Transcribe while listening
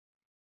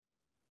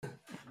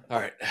All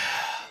right.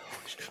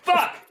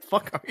 Fuck!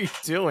 Fuck are you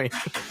doing?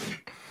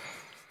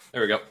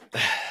 There we go.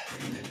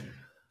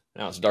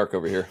 Now it's dark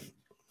over here.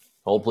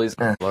 Hold, please.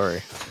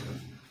 Blurry.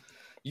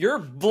 You're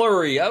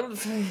blurry.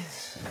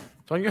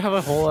 Don't you have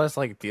a whole ass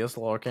like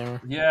DSLR camera?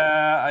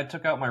 Yeah, I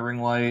took out my ring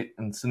light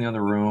and it's in the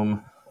other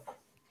room.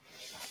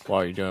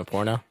 Why are you doing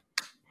porno?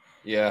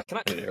 Yeah, can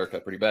I need a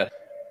haircut pretty bad?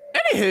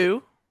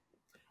 Anywho,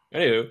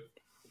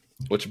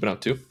 what you been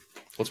up to?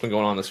 What's been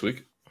going on this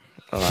week?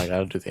 oh, I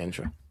gotta do the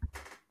intro.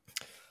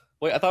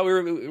 Wait, I thought we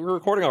were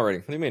recording already.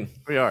 What do you mean?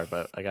 We are,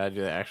 but I gotta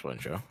do the actual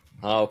intro.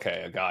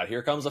 Okay, God,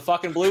 here comes a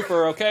fucking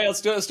blooper. Okay, let's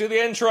do the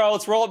intro.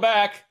 Let's roll it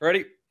back.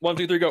 Ready? 1,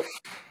 2, 3, go.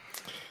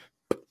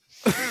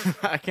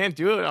 I can't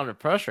do it under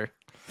pressure.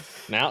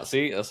 Now,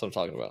 see, that's what I'm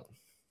talking about.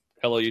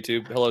 Hello,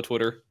 YouTube. Hello,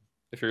 Twitter.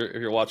 If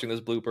you're watching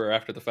this blooper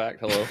after the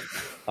fact, hello.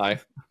 Hi.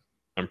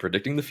 I'm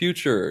predicting the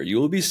future. You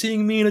will be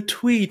seeing me in a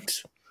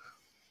tweet,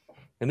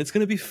 and it's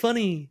gonna be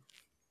funny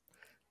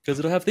because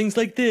it'll have things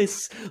like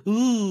this.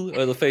 Ooh,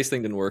 oh, the face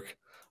thing didn't work.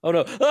 Oh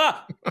no!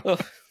 Ah! Oh.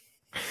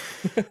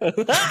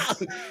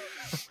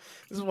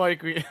 This is why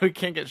we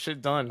can't get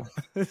shit done.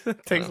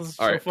 It takes us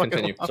all right, so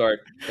continue. long.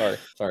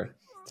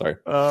 Sorry.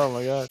 Oh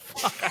my god.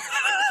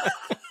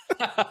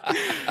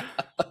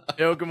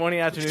 Yo, good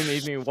morning, afternoon,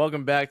 evening.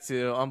 Welcome back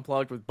to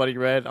Unplugged with Buddy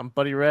Red. I'm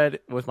Buddy Red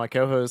with my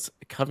co-host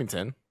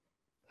Covington.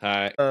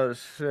 Hi. Oh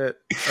shit.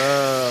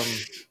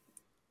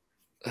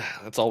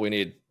 That's all we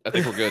need. I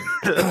think we're good.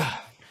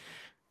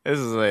 This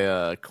is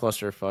a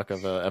clusterfuck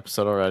of an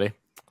episode already.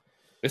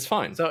 It's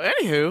fine. So,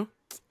 anywho,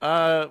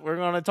 we're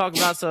going to talk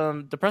about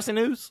some depressing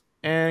news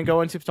and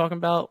go into talking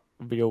about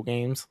video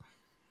games.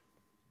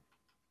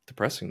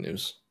 Depressing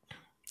news.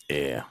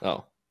 Yeah.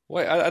 Oh,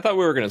 wait. I thought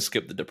we were going to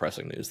skip the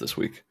depressing news this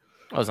week.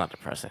 Oh, it's not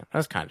depressing.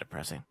 That's kind of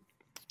depressing.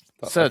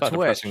 I So, thought Twitch.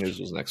 depressing news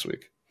was next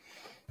week.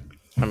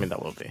 I mean,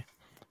 that will be.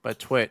 But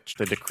Twitch,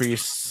 they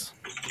decrease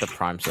the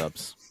Prime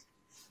subs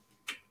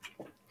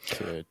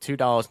to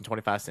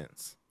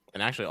 $2.25.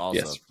 And actually also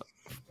Yes.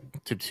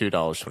 to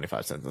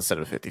 $2.25 instead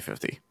of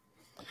 50/50.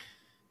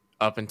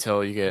 Up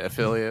until you get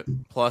Affiliate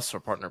Plus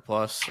or Partner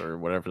Plus or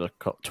whatever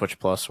Twitch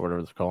Plus or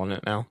whatever they're calling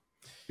it now.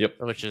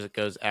 Yep. Which is, it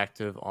goes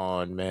active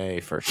on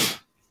May 1st.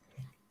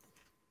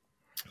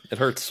 It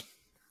hurts.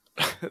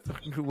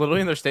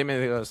 Literally in their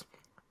statement, it goes,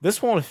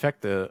 "This won't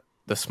affect the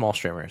small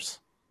streamers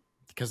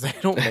because they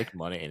don't make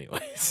money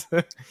anyways."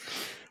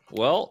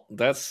 Well,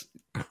 that's,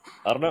 I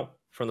don't know.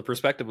 From the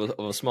perspective of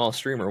a small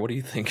streamer, what do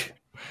you think?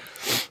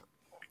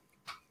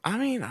 I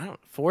mean,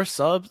 4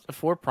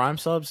 Prime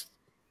subs,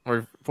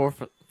 or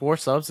four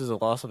subs is a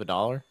loss of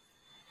 $1.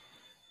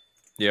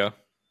 Yeah.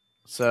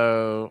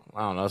 So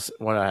I don't know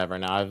what I have right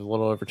now. I have a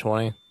little over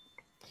 20.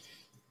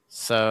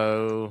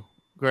 So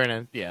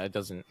granted, yeah, it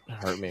doesn't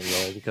hurt me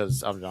really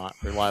because I'm not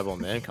reliable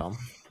in the income.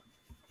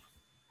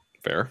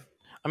 Fair.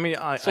 I mean,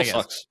 I Still guess.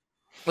 sucks.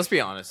 Let's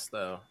be honest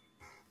though.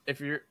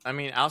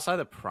 Outside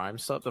the Prime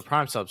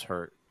subs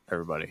hurt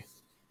everybody,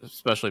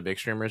 especially big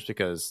streamers,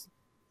 because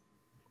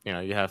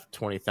you have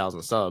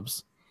 20,000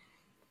 subs.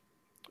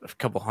 A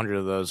couple hundred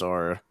of those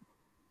are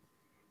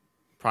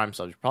Prime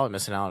subs. You're probably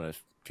missing out on a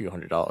few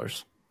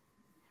 $100s.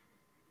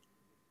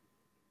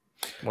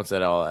 Once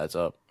that all adds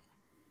up,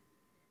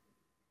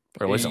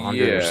 or at least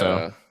 100 or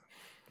so.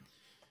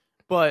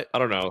 But I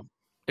don't know.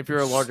 if you're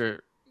a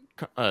larger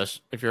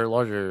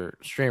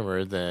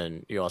streamer,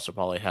 then you also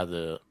probably have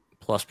the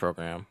Plus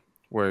program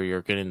where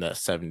you're getting that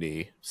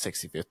 70,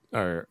 60,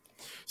 or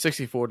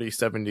 60, 40,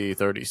 70,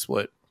 30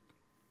 split,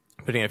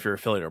 depending if you're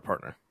affiliate or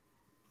partner.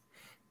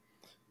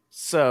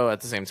 So at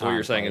the same time, So what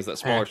you're saying is that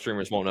smaller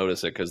streamers won't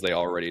notice it because they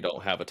already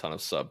don't have a ton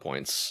of sub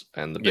points,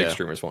 and the big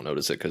streamers won't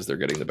notice it because they're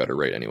getting the better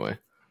rate anyway.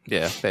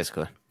 Yeah,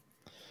 basically.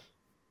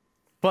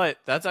 But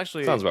that's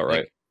actually Sounds about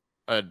right.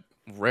 A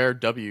rare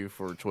W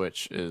for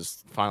Twitch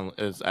is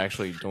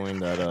actually doing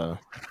that.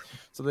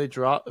 So they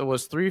dropped. It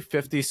was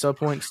 350 sub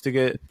points to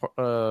get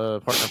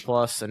Partner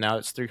Plus, and now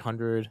it's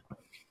 300,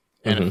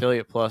 and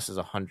Affiliate Plus is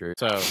 100.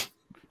 So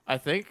I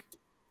think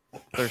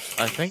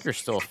you're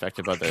still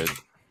affected by the.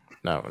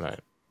 No,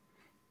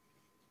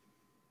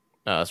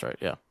 that's right.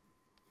 Yeah,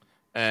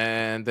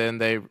 and then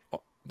they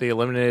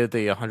eliminated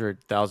the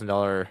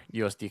 $100,000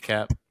 USD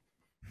cap.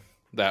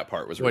 That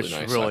part was really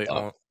nice.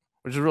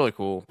 Which is really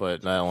cool,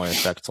 but that only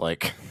affects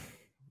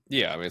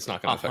yeah, I mean, it's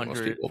not going to affect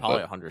most people. Probably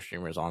 100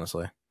 streamers,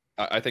 honestly.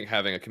 I think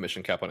having a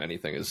commission cap on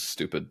anything is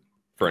stupid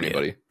for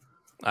anybody.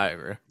 Yeah, I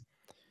agree.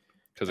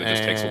 Because it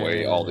just takes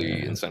away all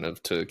the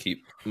incentive to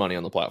keep money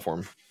on the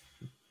platform.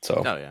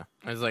 So. Oh yeah,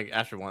 it's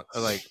after one,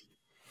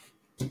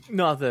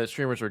 not that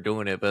streamers were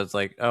doing it, but it's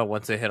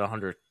once they hit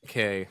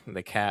 100K,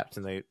 they capped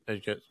and they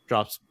just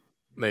drops.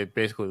 They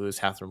basically lose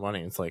half their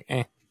money. It's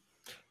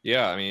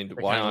yeah, I mean,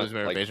 why not?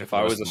 If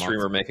I was a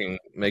streamer making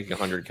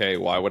 100K,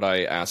 why would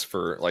I ask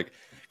for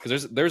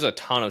because there's a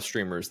ton of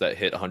streamers that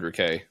hit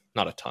 100K.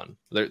 Not a ton.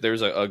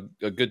 There's a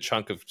good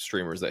chunk of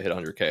streamers that hit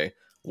 100K.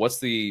 What's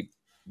the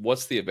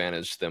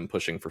advantage to them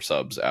pushing for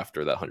subs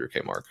after that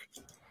 100K mark?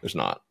 There's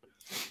not.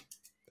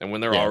 And when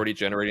they're Yeah. already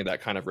generating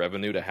that kind of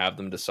revenue, to have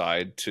them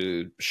decide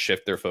to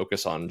shift their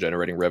focus on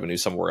generating revenue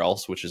somewhere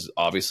else, which is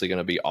obviously going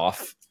to be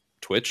off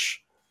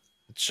Twitch,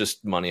 it's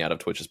just money out of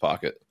Twitch's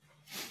pocket.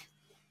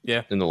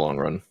 Yeah. In the long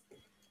run.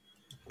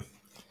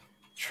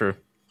 True.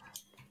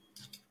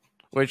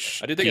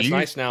 Which I do think it's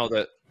nice now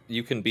that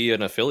you can be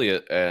an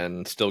affiliate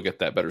and still get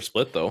that better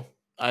split, though.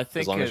 I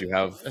think as long as you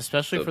have,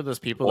 especially for those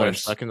people that are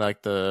stuck in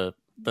like the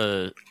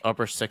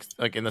upper six,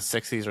 like in the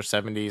 60s or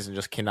 70s, and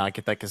just cannot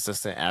get that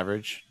consistent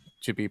average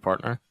to be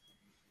partner.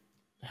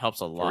 It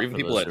helps a lot. Or even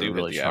people that do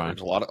hit the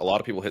average. A lot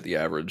of people hit the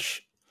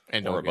average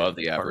and or above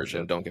the average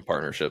and don't get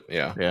partnership.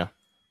 Yeah. Yeah.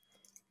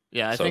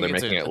 Yeah. I so think they're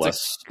making it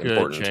less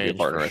important to be a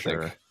partner. I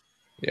think.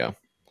 Yeah.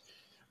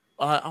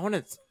 I want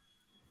to.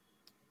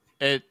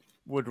 It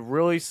would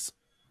really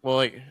well.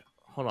 Like,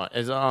 hold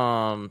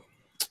on.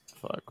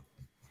 Fuck.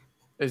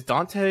 Is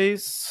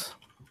Dante's?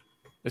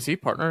 Is he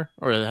partner,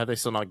 or have they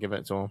still not given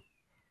it to him?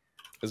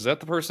 Is that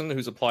the person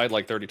who's applied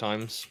like 30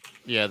 times?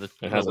 Yeah,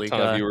 and has a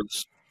ton of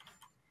viewers.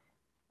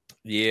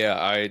 Yeah,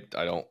 I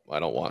don't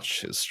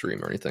watch his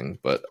stream or anything,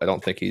 but I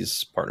don't think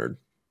he's partnered.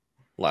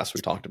 Last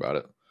we talked about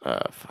it.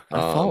 Fuck, I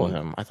follow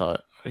him. I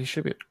thought he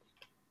should be.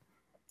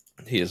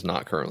 He is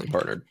not currently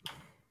partnered.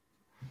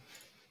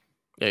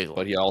 Yeah,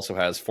 but he also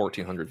has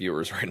 1,400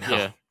 viewers right now.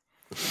 Yeah.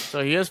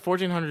 So he has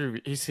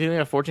 1,400. He's hitting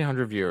at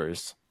 1,400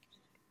 viewers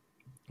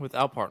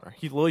without partner.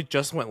 He literally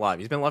just went live.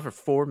 He's been live for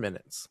 4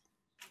 minutes.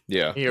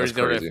 Yeah, he already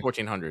done it at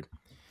 1,400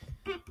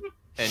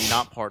 and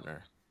not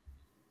partner.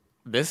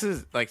 This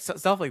is like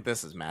stuff like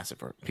this is massive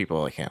for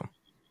people like him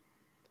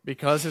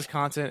because his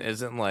content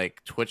isn't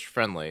like Twitch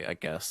friendly. I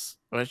guess.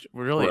 Which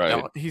really,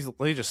 he's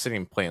literally just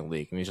sitting playing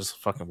League, and he's just a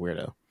fucking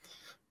weirdo.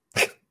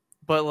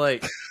 But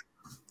like.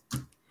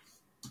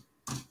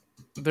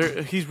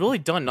 He's really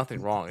done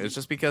nothing wrong. It's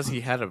just because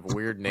he had a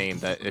weird name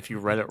that if you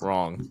read it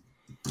wrong,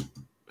 it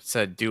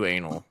said do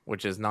anal,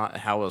 which is not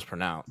how it was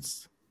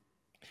pronounced.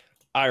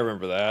 I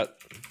remember that.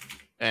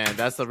 And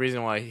that's the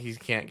reason why he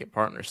can't get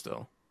partners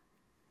still.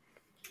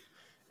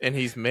 And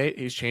he's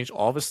changed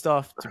all of his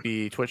stuff to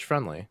be Twitch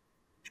friendly.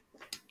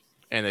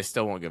 And they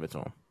still won't give it to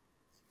him.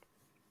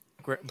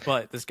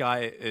 But this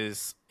guy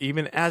is,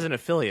 even as an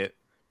affiliate,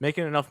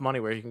 making enough money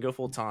where he can go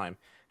full time.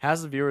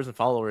 Has the viewers and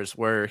followers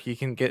where he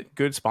can get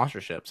good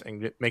sponsorships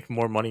and make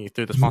more money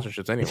through the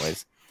sponsorships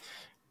anyways.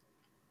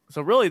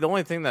 So really the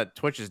only thing that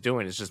Twitch is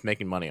doing is just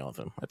making money off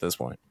him at this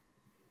point.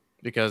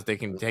 Because they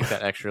can take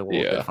that extra little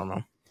bit from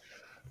him.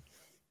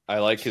 I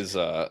like his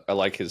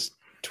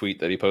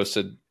tweet that he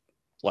posted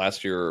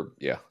last year.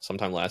 Yeah,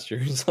 sometime last year.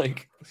 He's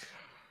like,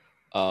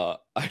 I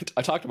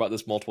talked about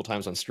this multiple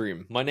times on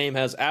stream. My name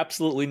has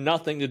absolutely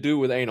nothing to do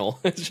with anal.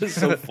 It's just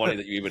so funny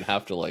that you even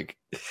have to like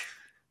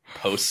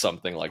post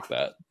something like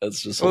that.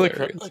 That's just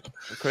hilarious.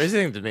 The crazy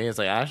thing to me is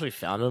like I actually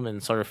found him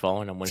and started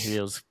following him when he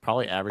was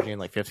probably averaging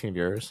like 15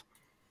 viewers,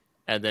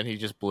 and then he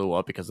just blew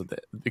up because of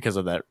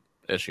that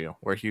issue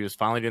where he was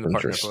finally doing the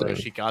partner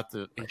push. He got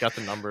the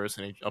numbers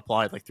and he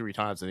applied like 3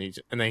 times and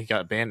then he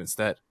got banned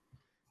instead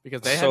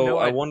because they had no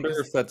I wonder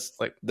if that's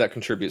like that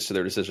contributes to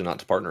their decision not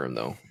to partner him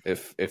though.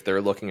 If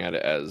they're looking at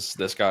it as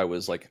this guy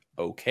was like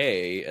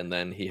okay and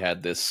then he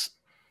had this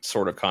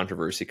sort of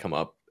controversy come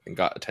up and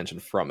got attention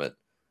from it.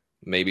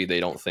 Maybe they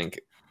don't think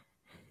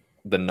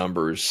the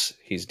numbers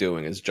he's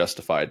doing is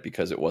justified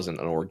because it wasn't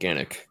an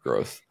organic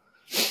growth.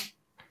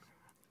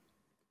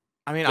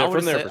 I mean, I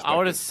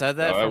would have said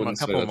that from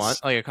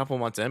a couple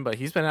months in, but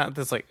he's been at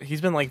this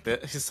he's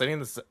sitting in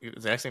this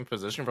exact same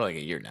position for like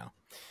a year now.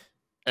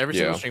 Every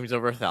single stream he's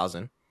over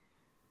 1,000,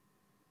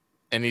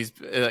 and he's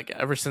like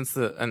ever since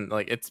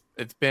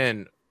it's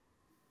been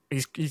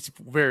he's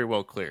very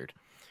well cleared.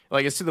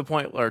 Like it's to the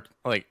point where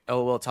like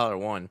LOL Tyler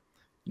 1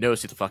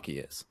 knows who the fuck he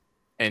is.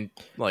 And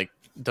like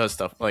does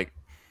stuff like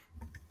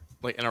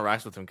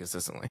interacts with him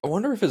consistently. I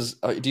wonder if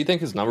do you think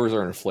his numbers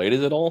are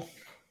inflated at all?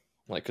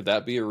 Like, could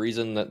that be a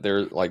reason that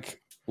they're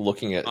like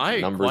looking at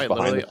numbers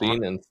behind the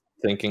scene and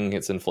thinking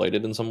it's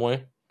inflated in some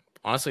way?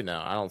 Honestly,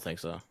 no, I don't think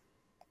so.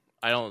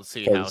 I don't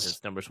see how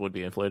his numbers would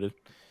be inflated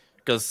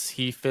because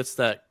he fits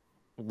that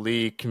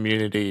League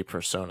community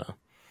persona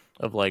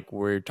of like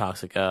weird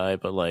toxic guy,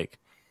 but like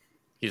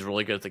he's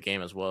really good at the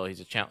game as well.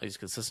 He's a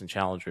consistent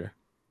challenger.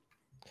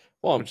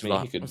 Well, I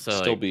mean, he could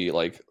still be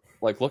like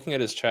looking at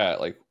his chat.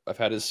 Like I've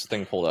had his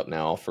thing pulled up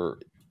now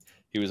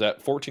he was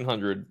at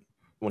 1,400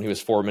 when he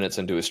was 4 minutes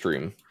into his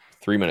stream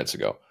 3 minutes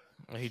ago.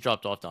 He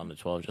dropped off down to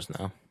 12 just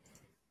now.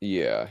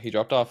 Yeah, he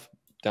dropped off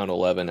down to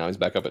 11. Now he's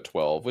back up at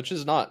 12, which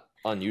is not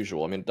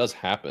unusual. I mean, it does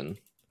happen.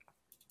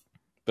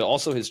 But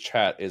also his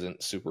chat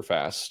isn't super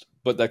fast.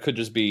 But that could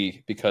just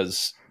be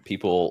because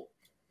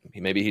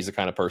maybe he's the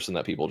kind of person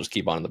that people just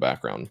keep on in the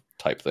background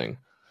type thing.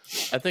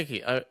 I think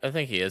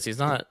he is. He's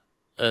not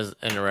as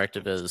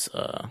interactive as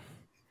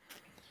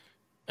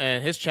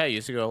and his chat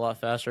used to go a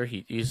lot faster.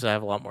 He used to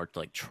have a lot more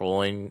like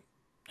trolling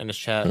in his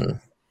chat.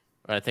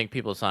 I think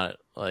people not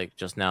like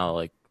just now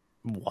like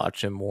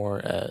watch him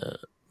more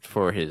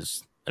for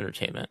his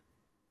entertainment.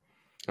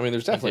 I mean,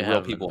 there's definitely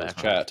real people in his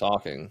chat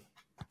talking.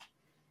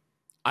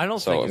 I don't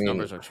So think I his mean,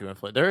 numbers are too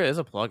inflated. There is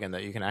a plugin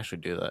that you can actually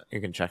do that. You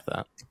can check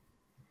that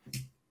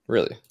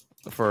really,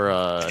 for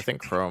I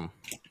think Chrome.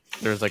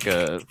 There's like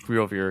a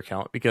real viewer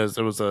account because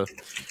there was a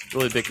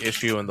really big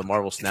issue in the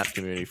Marvel Snap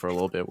community for a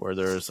little bit where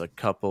there's a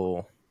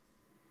couple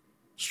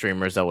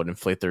streamers that would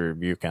inflate their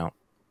view count.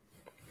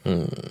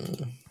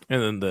 And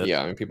then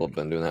yeah, I mean, people have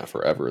been doing that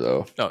forever,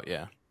 though. oh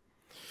yeah.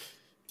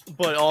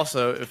 But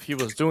also, if he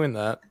was doing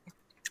that,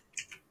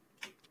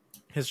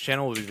 his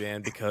channel would be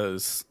banned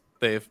because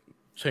they've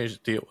changed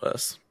the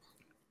DOS.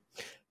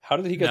 How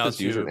did he get Now this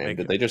to username? make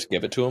Did it- they just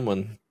give it to him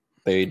when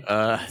they?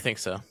 I think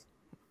so.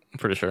 I'm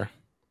pretty sure.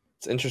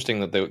 It's interesting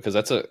that they, because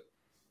that's a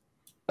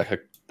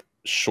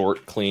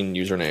short, clean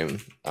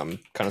username. I'm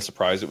kind of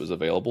surprised it was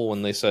available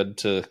when they said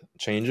to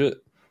change it.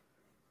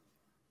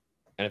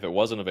 And if it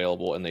wasn't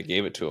available and they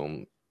gave it to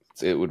him,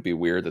 it would be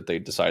weird that they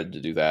decided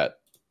to do that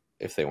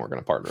if they weren't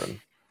going to partner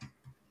him.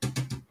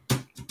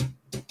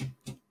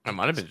 It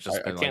might have been just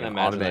I been can't like an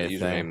imagine that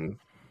automated username. thing.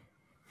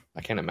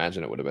 I can't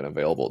imagine it would have been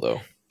available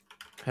though.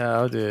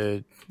 How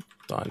did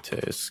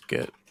Dantes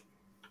get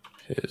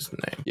his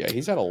name? Yeah,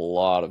 he's had a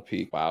lot of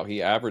peak. Wow,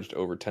 he averaged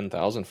over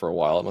 10,000 for a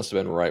while. It must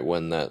have been right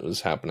when that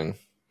was happening.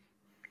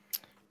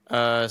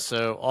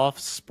 So off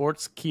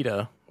Sports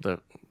Keto, the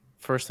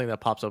first thing that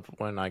pops up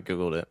when I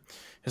googled it,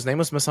 his name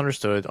was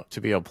misunderstood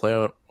to be a play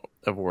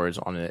of words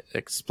on an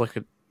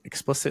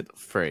explicit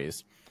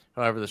phrase.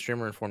 However, the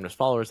streamer informed his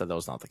followers that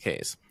was not the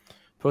case.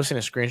 Posting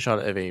a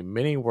screenshot of a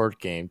mini word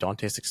game,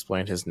 Dantes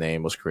explained his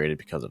name was created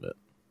because of it.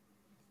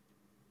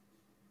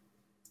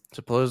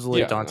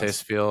 Supposedly, Yeah, Dantes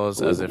that's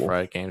feels as if believable.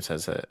 Riot Games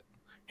has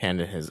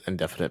handed his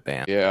indefinite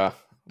ban. Yeah, I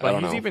But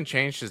don't he's know. even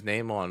changed his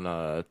name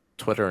on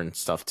Twitter and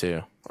stuff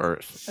too, or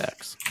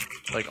X.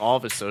 Like all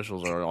of his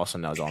socials are also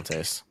now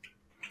Dantes.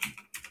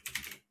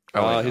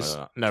 His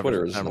Never,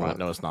 Twitter is never not. mind.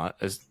 No, it's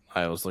not.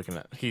 I was looking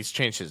at. He's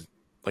changed his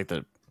like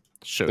the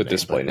show. The name,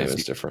 display but name his-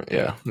 is different.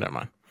 Yeah. never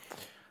mind.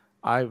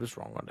 I was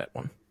wrong on that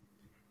one.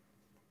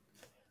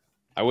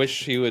 I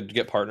wish he would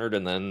get partnered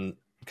and then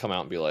come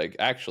out and be like,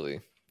 actually,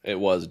 it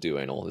was do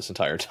anal this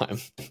entire time.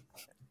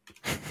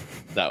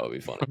 That would be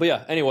funny. But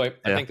yeah, anyway,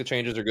 I Yeah. think the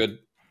changes are good.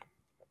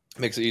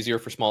 Makes it easier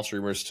for small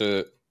streamers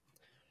to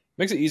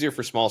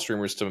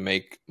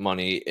make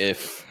money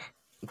if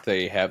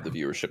they have the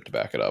viewership to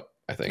back it up,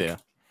 I think. Yeah.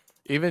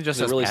 Even just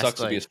It as really past,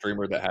 sucks to be a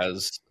streamer that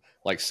has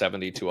like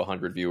 70 to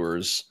 100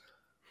 viewers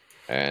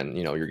and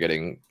you're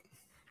getting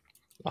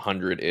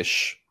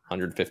 100-ish,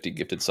 150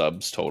 gifted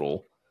subs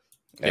total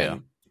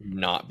and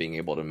not being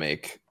able to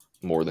make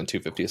more than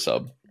 250 a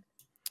sub.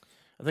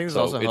 I think this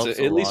So also it's helps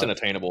at least lot. an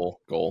attainable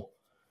goal.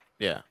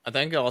 Yeah, I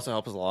think it also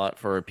helps a lot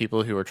for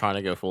people who are trying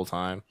to go full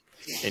time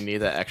and need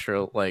that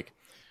extra, like,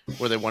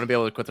 where they want to be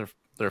able to quit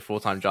their full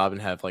time job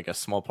and have like a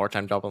small part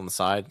time job on the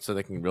side, so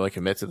they can really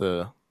commit to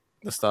the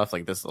stuff.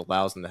 Like this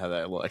allows them to have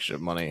that little extra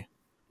money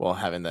while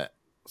having that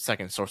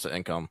second source of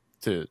income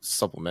to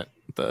supplement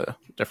the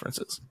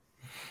differences.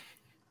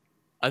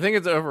 I think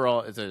it's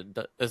overall it's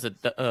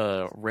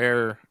a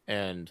rare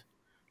and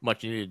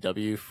much needed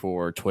W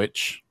for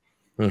Twitch,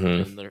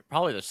 and they're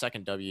probably the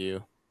second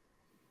W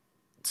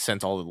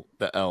since all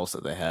the L's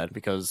that they had,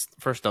 because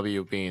the first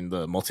W being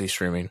the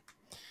multi-streaming,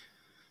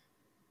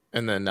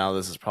 and then now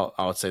this is probably,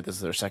 I would say this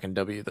is their second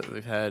W that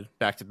they've had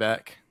back to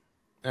back.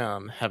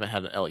 Haven't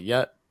had an L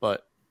yet,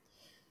 but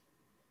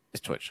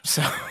it's Twitch,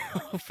 so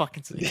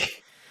fucking see.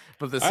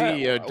 But the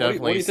CEO definitely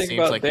what do you think seems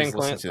about like Dan he's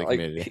listening Clant? to the Like,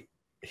 community.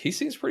 he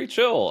seems pretty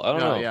chill. I don't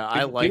know. Yeah,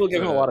 I like people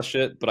give him a the- lot of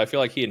shit, but I feel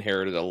like he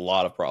inherited a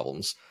lot of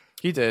problems.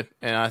 He did,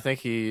 and I think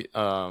he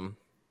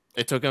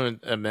it took him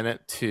a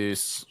minute to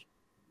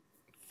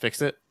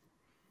fix it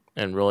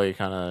and really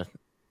kind of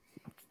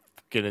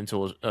get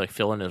into his, like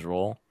fill in his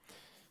role.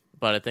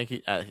 But I think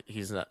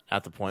he's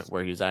at the point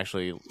where he's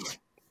actually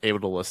able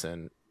to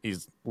listen.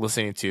 He's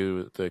listening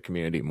to the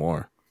community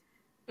more,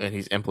 and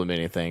he's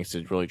implementing things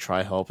to really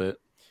try help it.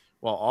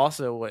 While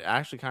also, what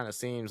actually kind of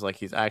seems like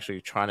he's actually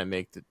trying to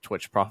make the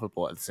Twitch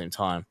profitable at the same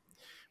time.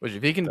 Which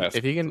if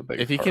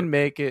he can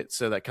make it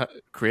so that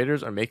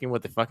creators are making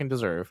what they fucking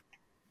deserve,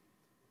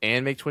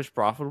 and make Twitch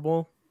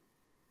profitable,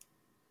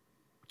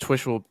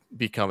 Twitch will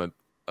become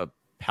a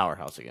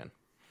powerhouse again.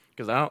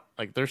 Because I don't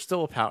like there's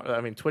still a power.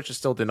 I mean, Twitch is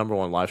still the number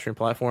one live stream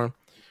platform,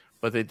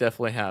 but they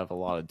definitely have a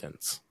lot of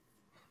dents.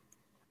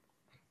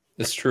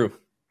 It's true.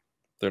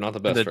 They're not the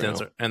best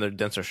And their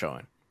dents are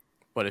showing.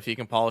 But if he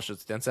can polish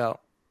his dents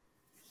out,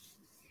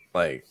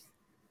 like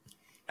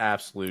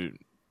absolute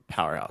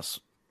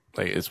powerhouse,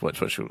 like it's what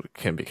Twitch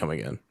can become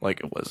again, like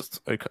it was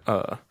like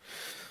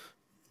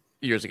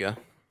years ago.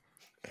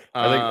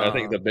 I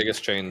think the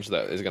biggest change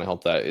that is going to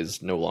help that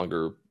is no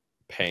longer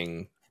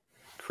paying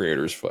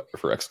creators for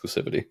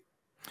exclusivity.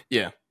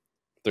 Yeah,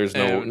 there's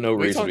no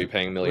reason to be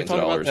paying millions of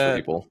dollars for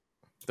people.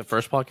 The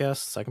first podcast,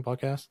 second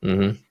podcast,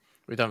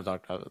 we haven't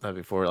talked about that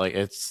before. Like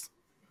it's,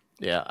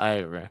 yeah, I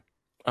agree.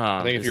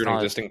 I think if you're an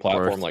existing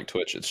platform like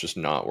Twitch, it's just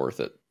not worth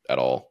it at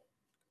all.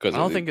 Because I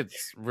don't think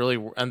it's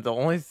really, and the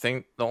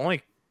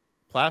only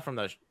platform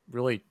that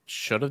really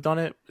should have done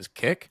it is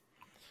Kick,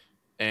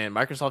 and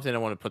Microsoft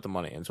didn't want to put the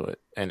money into it,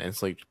 and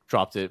instantly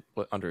dropped it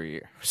under a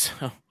year.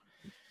 So,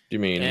 You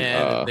mean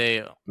and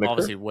they Mixer?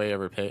 obviously way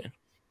overpaid.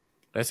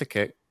 That's a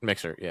kick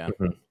Mixer, yeah.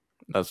 Mhm.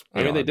 That's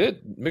I mean, they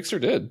beyond. did. Mixer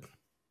did.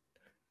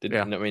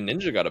 Yeah. I mean,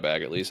 Ninja got a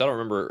bag at least. I don't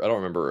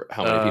remember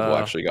how many people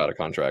actually got a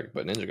contract,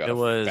 but Ninja got It a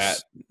was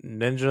fat.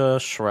 Ninja,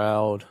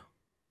 Shroud.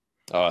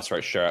 Oh, that's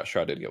right.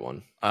 Shroud did get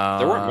one.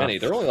 There weren't many.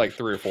 There were only like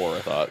 3 or 4, I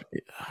thought.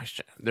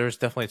 There's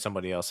definitely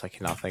somebody else. I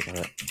cannot think of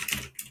it.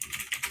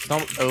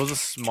 It was a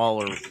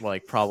smaller,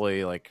 like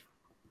probably like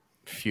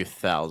a few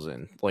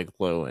thousand, like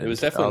low end. It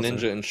was definitely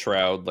Ninja and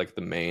Shroud, like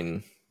the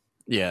main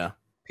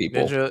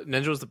people.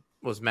 Ninja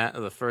was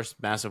the first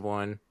massive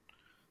one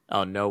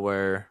out of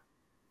nowhere.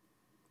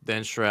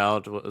 Then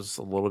Shroud was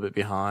a little bit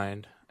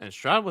behind, and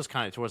Shroud was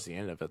kind of towards the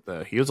end of it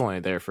though. He was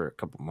only there for a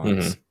couple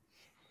months.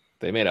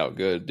 They made out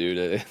good,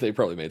 dude. They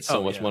probably made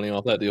so much money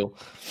off that deal.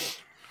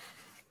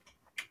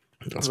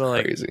 That's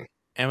crazy. Like,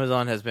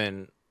 Amazon has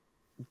been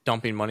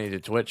dumping money to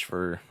Twitch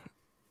for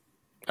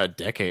a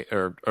decade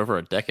or over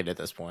a decade at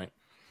this point.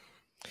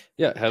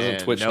 Yeah,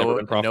 hasn't Twitch never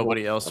been profitable?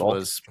 Nobody else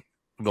was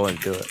willing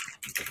to do it.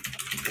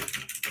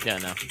 Yeah,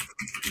 no.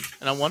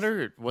 And I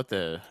wonder what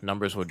the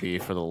numbers would be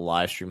for the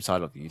live stream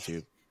side of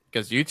YouTube,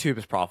 because YouTube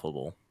is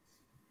profitable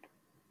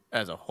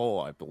as a whole,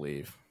 I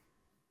believe.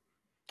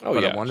 Oh,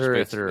 but yeah. I wonder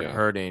if they're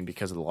hurting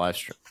because of the live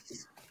stream.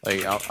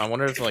 Like, I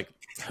wonder if like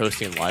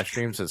hosting live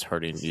streams is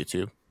hurting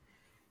YouTube,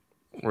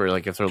 or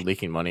like if they're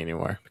leaking money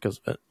anywhere because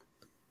of it.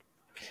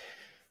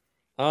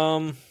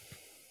 I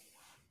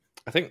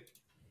think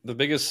the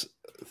biggest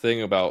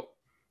thing about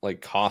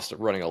like cost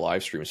of running a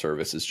live stream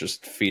service is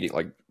just feeding,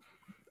 like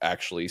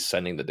actually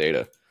sending the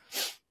data.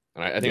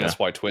 And I think that's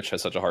why Twitch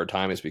has such a hard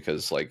time, is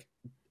because like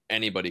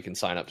anybody can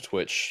sign up to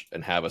Twitch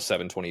and have a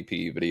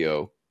 720p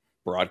video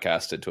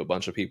broadcasted to a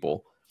bunch of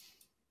people.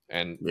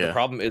 And the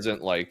problem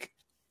isn't like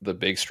the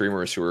big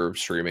streamers who are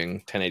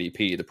streaming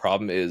 1080p. The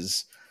problem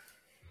is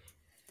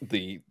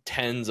the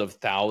tens of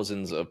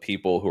thousands of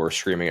people who are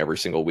streaming every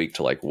single week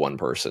to like one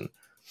person.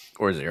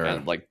 Or zero.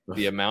 And like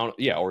the amount,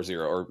 or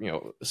zero, or, you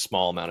know, a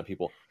small amount of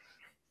people.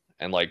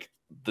 And like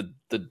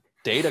the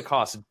data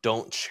costs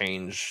don't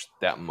change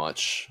that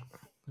much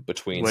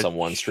between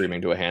someone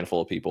streaming to a handful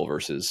of people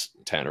versus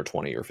 10 or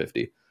 20 or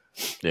 50.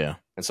 Yeah.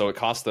 And so it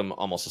costs them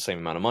almost the same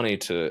amount of money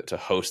to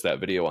host that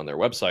video on their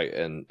website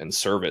and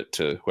serve it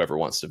to whoever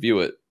wants to view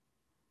it.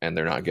 And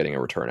they're not getting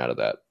a return out of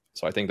that.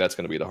 So I think that's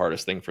going to be the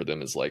hardest thing for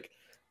them, is like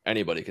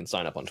anybody can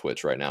sign up on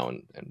Twitch right now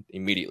and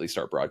immediately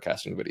start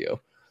broadcasting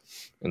video.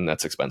 And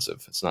that's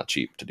expensive. It's not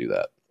cheap to do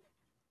that.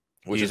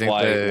 Which is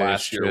why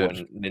last year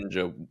when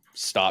Ninja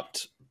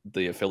stopped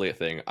the affiliate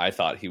thing, I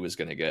thought he was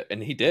going to get,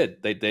 and he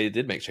did. They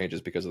did make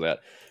changes because of that,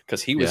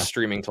 because he was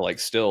streaming to like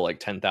still like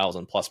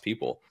 10,000 plus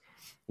people,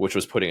 which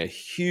was putting a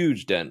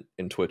huge dent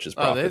in Twitch's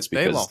profits.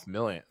 They lost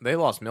millions. They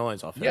lost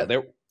millions off. Yeah,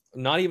 they're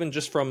not even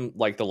just from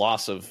like the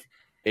loss of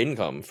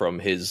income from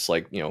his,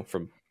 like, you know,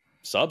 from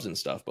subs and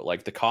stuff, but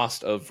like the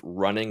cost of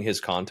running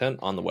his content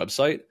on the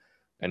website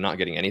and not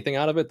getting anything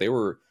out of it. They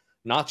were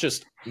not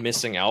just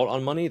missing out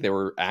on money, they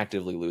were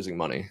actively losing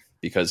money,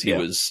 because he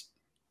was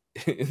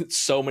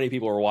so many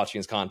people were watching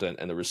his content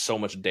and there was so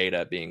much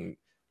data being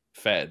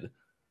fed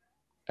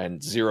and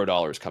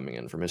 $0 coming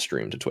in from his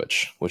stream to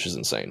Twitch, which is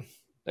insane.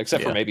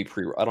 Except for maybe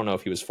I don't know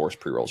if he was forced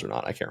pre-rolls or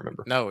not. I can't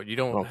remember. No, you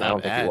don't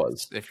have ads, he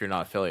was, if you're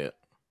not affiliate.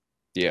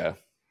 Yeah.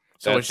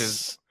 So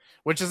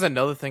which is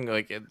another thing.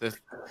 Like,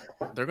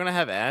 they're gonna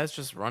have ads.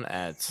 Just run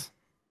ads.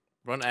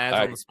 Run ads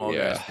on the small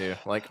guys too.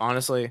 Like,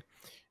 honestly,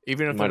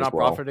 even if they're not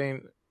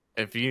profiting,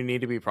 if you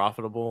need to be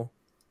profitable,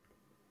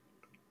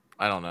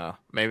 I don't know.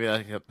 Maybe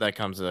that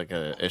comes to like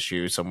a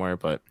issue somewhere,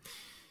 but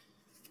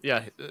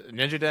yeah,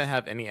 Ninja didn't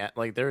have any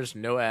like. There's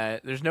no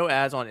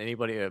ads on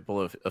anybody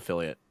below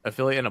affiliate.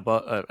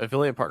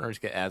 Affiliate partners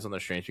get ads on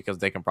their streams because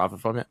they can profit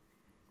from it.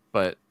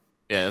 But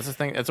yeah, that's the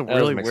thing. It's a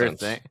really weird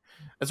thing.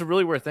 It's a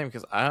really weird thing,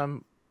 because I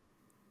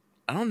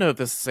don't know if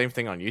this is the same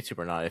thing on YouTube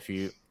or not.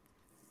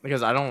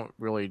 Because I don't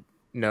really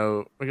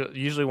know.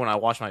 Usually when I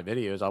watch my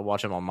videos, I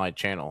watch them on my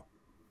channel,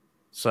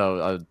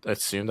 so I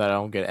assume that I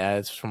don't get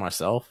ads for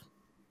myself.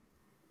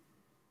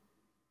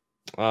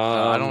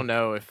 I don't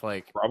know if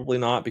like, probably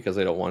not, because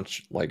they don't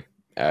want like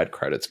ad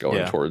credits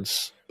going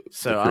towards.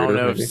 So I don't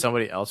know if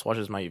somebody else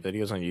watches my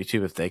videos on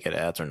YouTube if they get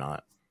ads or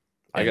not.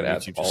 I get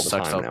ads all the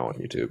time now on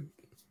YouTube.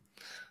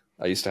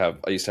 I used to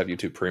have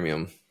YouTube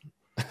Premium,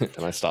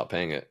 and I stopped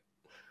paying it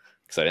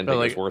because I didn't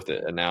think it was worth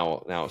it. And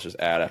now it's just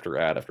ad after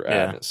ad after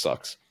ad, and it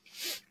sucks.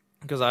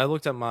 Because I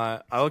looked at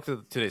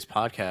today's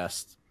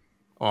podcast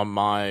on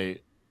my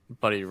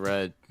buddy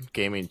Red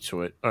Gaming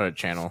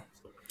channel,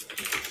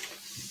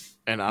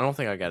 and I don't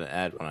think I got an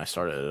ad when I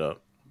started it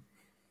up.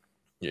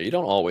 Yeah, you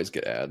don't always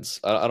get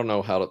ads. I don't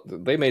know how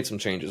they made some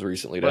changes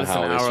recently to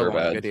how they serve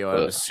ads. Video, I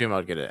would assume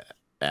I'd get an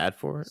ad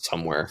for it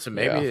somewhere. So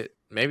maybe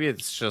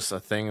it's just a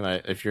thing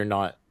that if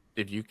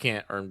you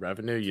can't earn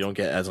revenue, you don't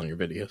get ads on your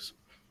videos.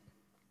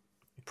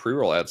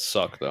 Pre-roll ads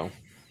suck though.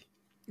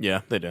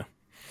 Yeah, they do.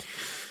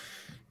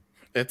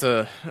 It's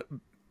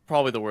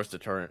probably the worst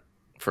deterrent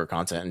for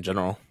content in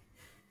general.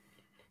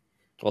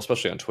 Well,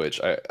 especially on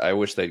Twitch. I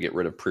wish they'd get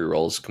rid of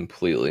pre-rolls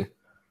completely.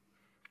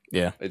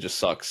 Yeah. It just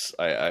sucks.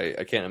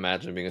 I can't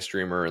imagine being a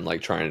streamer and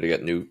like trying to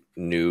get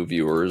new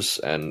viewers,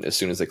 and as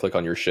soon as they click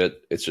on your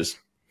shit, it's just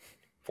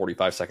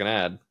 45-second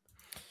ad.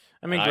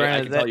 I mean, I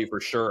granted, can that tell you for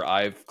sure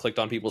I've clicked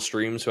on people's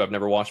streams who I've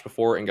never watched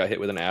before and got hit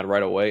with an ad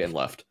right away and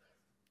left.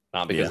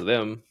 Not because of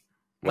them.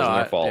 Wasn't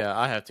their fault. Yeah,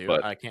 I have to.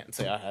 But I can't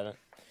say I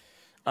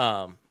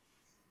haven't.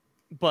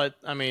 But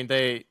I mean,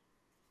 they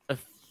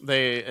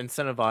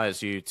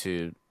incentivize you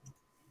to,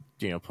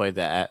 play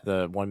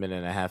the 1 minute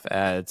and a half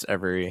ads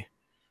every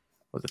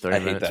 30 I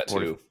minutes. hate that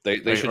too.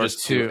 They should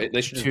just do it.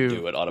 They should just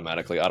do it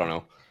automatically. I don't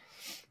know.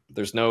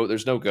 There's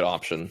no good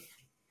option.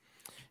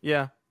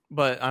 Yeah,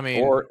 but I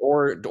mean,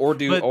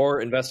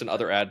 or invest in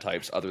other ad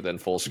types other than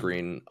full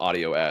screen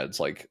audio ads.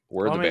 Like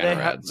where are the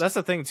banner ads? That's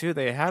the thing too.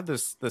 They have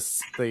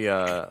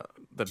the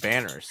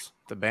banners,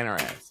 the banner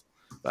ads.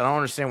 I don't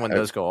understand when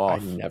those go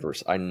off.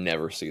 I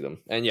never see them.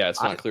 And yeah,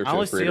 it's not clear to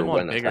the creator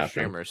when that's happening.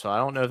 Streamers, so I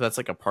don't know if that's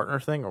like a partner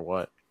thing or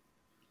what.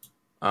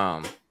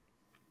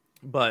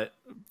 But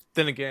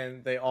then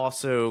again, they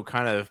also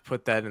kind of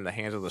put that in the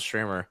hands of the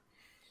streamer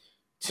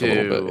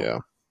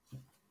to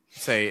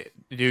say,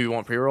 do you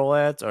want pre-roll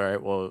ads? All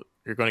right, well,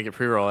 you're going to get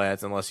pre-roll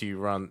ads unless you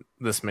run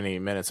this many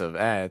minutes of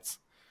ads,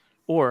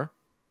 or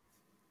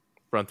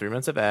run 3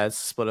 minutes of ads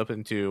split up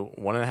into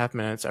 1.5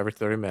 minutes every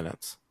 30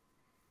 minutes,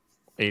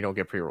 and you don't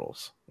get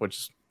pre-rolls, which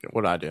is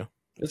what I do.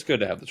 It's good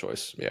to have the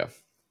choice. Yeah.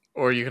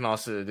 Or you can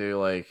also do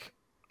like,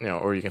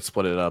 or you can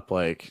split it up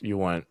like you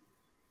want,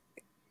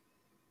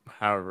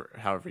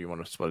 however you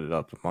want to split it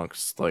up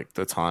amongst like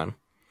the time.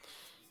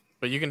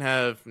 But you can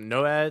have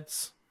no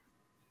ads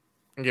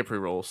and get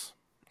pre-rolls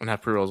and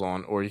have pre-rolls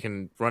on, or you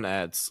can run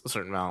ads a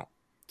certain amount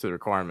to the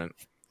requirement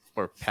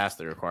or past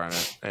the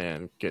requirement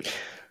and get,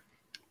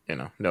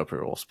 no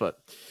pre-rolls. But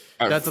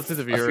that's up to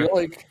the viewer. I feel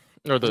like,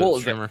 or the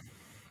streamer.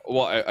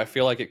 I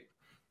feel like it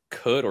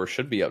could or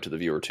should be up to the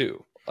viewer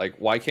too. Like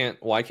why can't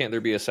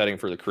there be a setting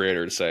for the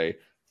creator to say,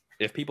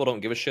 if people don't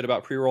give a shit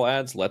about pre-roll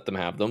ads, let them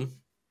have them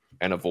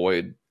and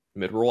avoid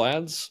mid-roll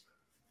ads?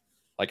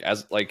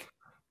 That'd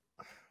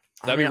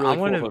be really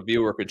cool if a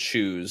viewer could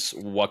choose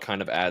what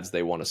kind of ads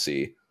they want to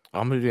see.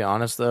 I'm gonna be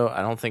honest though,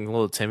 I don't think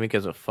little Timmy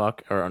gives a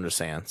fuck or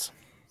understands.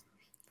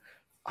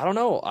 I don't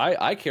know.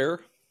 I care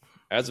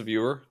as a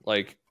viewer.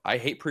 Like I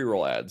hate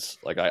pre-roll ads.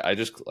 Like I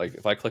just like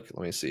if I click,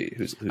 let me see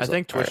who's I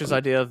think Twitch's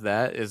idea of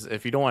that is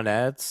if you don't want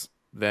ads,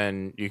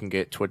 then you can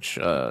get Twitch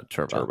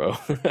Turbo.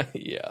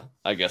 Yeah,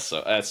 I guess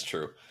so. That's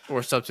true.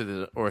 Or sub to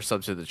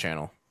the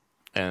channel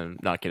and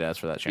not get ads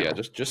for that channel.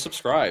 Yeah, just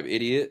subscribe,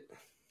 idiot.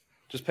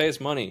 Just pay us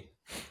money.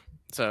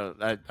 So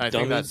I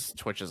think that's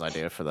Twitch's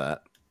idea for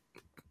that.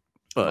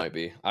 But might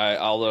be.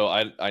 Although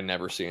I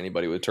never see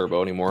anybody with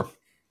Turbo anymore.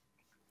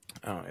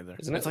 I don't either.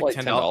 Isn't it like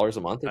 $10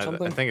 a month or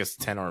something? I think it's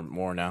 10 or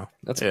more now.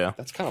 That's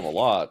kind of a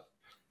lot.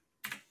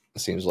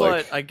 It seems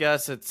like. But I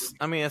guess it's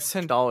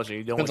 $10 and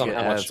you don't get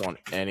ads on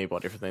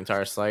anybody for the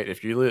entire site.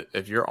 If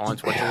you're on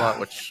Twitch a lot,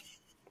 which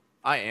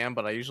I am,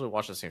 but I usually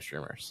watch the same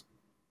streamers.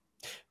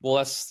 Well,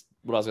 that's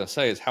what I was gonna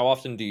say. Is how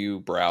often do you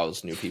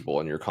browse new people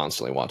and you're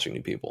constantly watching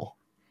new people?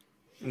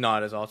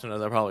 Not as often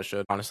as I probably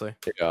should, honestly.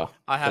 Yeah,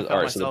 I have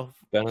found myself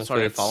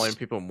started following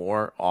people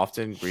more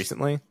often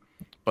recently,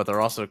 but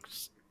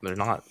they're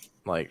not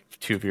like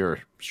 2 viewer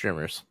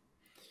streamers,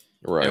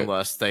 right?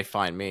 Unless they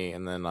find me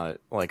and then I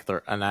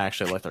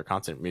actually like their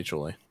content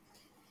mutually.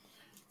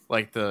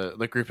 Like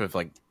the group of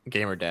like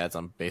gamer dads,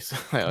 I'm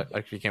basically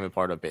I became a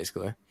part of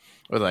basically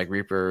with like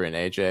Reaper and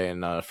AJ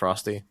and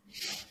Frosty.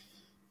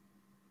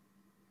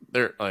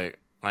 They're like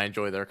I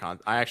enjoy their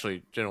content. I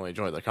actually generally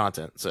enjoy their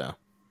content, so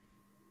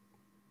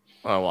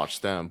I watch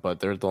them, but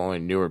they're the only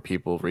newer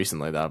people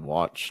recently that I've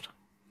watched,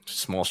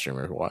 small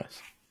streamer wise.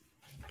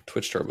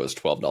 Twitch Turbo is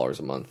 $12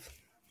 a month.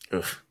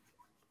 Oof.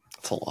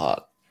 That's a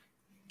lot.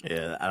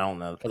 Yeah, I don't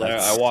know.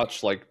 I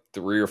watch like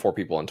 3 or 4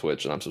 people on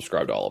Twitch, and I'm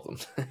subscribed to all of them.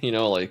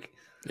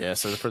 Yeah,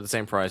 so for the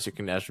same price, you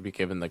can actually be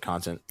given the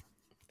content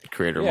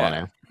creator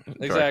money.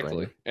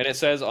 Exactly. And it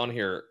says on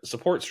here,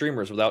 support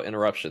streamers without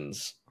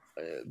interruptions.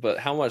 But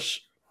how does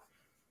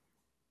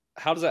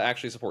that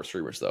actually support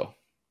streamers, though?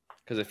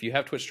 Because if you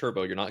have Twitch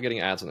Turbo, you're not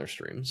getting ads on their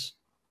streams.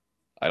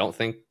 I don't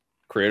think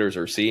creators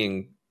are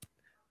seeing.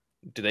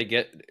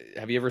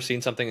 Have you ever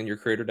seen something in your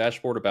creator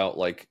dashboard about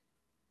like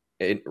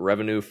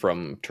revenue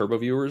from Turbo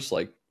viewers,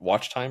 like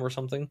watch time or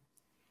something?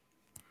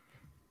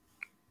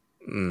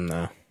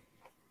 No,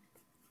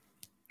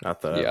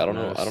 not that. Yeah, I don't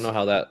know. I don't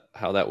know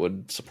how that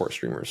would support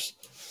streamers.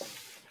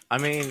 I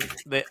mean,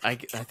 I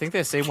think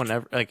they say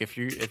whenever, like if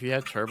you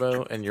have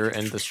Turbo and you're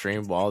in the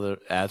stream while the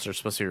ads are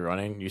supposed to be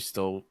running, you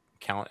still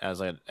count as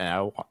an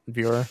ad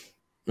viewer.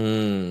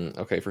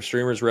 Okay, for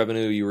streamers,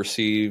 revenue you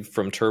receive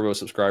from Turbo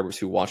subscribers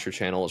who watch your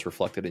channel is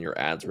reflected in your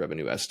ads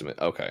revenue estimate.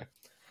 Okay,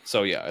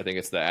 so yeah, I think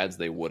it's the ads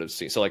they would have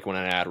seen. So like when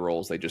an ad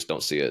rolls, they just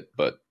don't see it,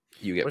 but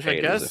you get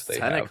paid as if they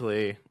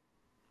technically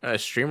a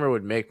streamer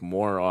would make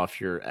more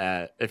off your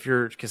ad if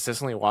you're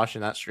consistently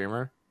watching that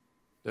streamer.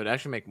 They would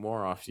actually make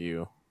more off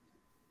you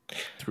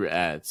through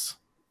ads.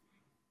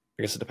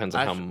 I guess it depends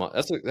on how much.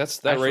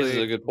 That Actually, raises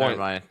a good point. Never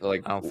mind.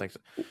 Like, I don't think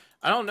so.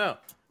 I don't know.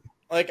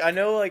 Like, I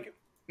know, like,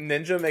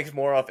 Ninja makes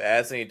more off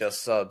ads than he does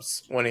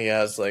subs when he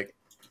has, like,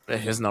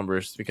 his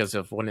numbers because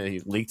of when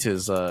he leaked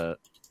his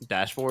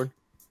dashboard.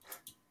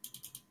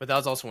 But that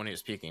was also when he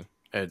was peaking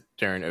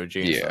during OG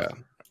and yeah. stuff.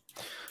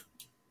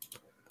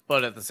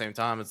 But at the same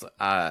time, it's like,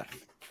 I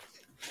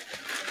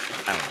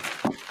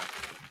don't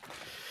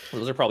know.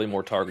 Those are probably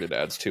more targeted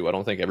ads too. I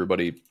don't think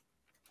everybody.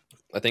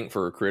 I think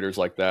for creators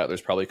like that,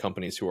 there's probably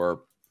companies who are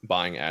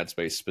buying ad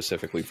space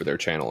specifically for their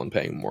channel and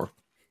paying more,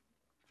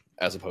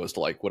 as opposed to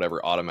like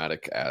whatever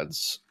automatic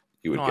ads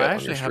you would get on your stream. I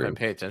actually haven't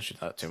paid attention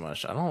to that too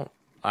much. I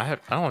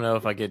don't know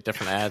if I get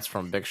different ads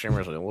from big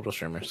streamers or little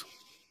streamers.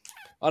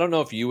 I don't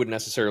know if you would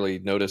necessarily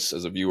notice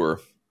as a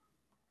viewer,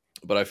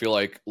 but I feel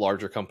like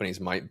larger companies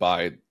might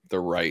buy the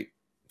right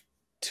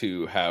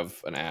to have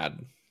an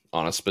ad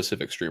on a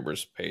specific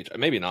streamer's page.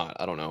 Maybe not.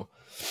 I don't know.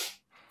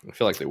 I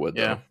feel like they would,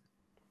 though.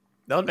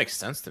 That would make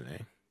sense to me.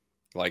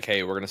 Like,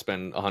 hey, we're going to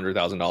spend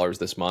 $100,000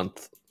 this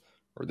month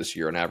or this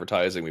year on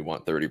advertising. We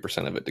want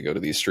 30% of it to go to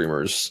these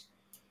streamers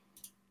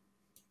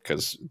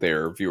because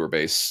their viewer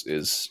base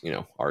is,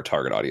 our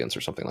target audience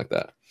or something like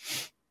that.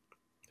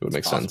 It would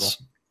make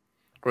sense.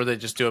 Or they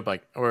just do it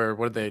like, or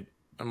would they?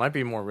 It might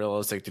be more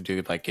realistic to do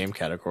it like game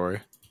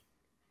category.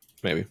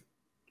 Maybe.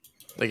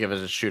 They give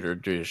it a shooter,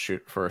 do a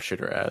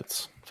shooter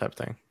ads type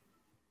thing.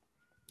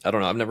 I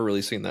don't know. I've never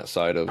really seen that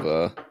side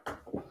of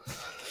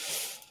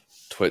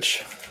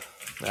Twitch.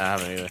 I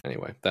haven't either.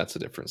 Anyway, that's a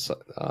different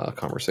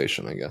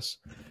conversation, I guess.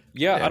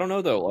 Yeah, I don't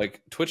know though.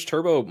 Like Twitch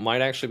Turbo might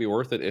actually be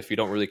worth it if you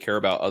don't really care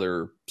about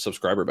other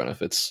subscriber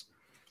benefits.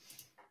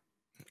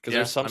 Because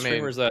there's some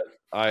streamers that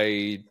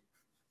I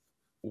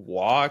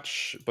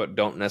watch but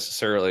don't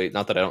necessarily,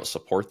 not that I don't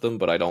support them,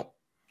 but I don't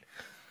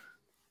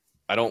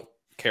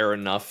care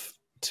enough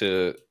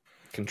to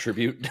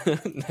contribute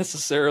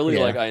necessarily.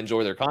 Like I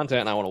enjoy their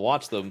content and I want to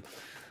watch them,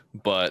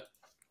 but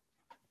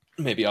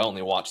maybe I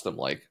only watch them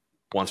like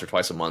once or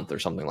twice a month or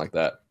something like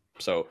that.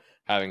 So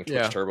having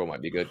Twitch Turbo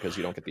might be good because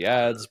you don't get the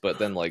ads, but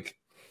then like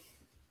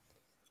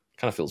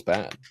kind of feels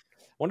bad.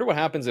 Wonder what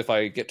happens if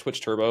I get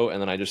Twitch Turbo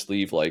and then I just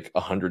leave like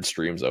 100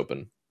 streams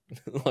open.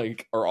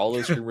 Like, are all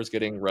those streamers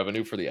getting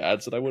revenue for the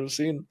ads that I would have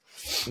seen?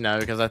 No,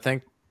 because I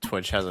think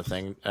Twitch has a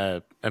thing,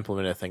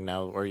 implemented a thing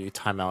now where you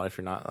time out if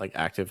you're not like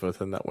active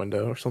within that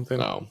window or something.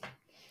 No,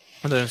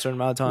 within a certain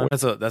amount of time.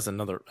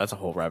 That's a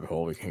whole rabbit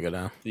hole we can go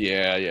down.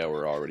 Yeah,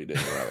 we're already doing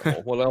a rabbit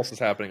hole. What else is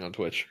happening on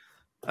Twitch?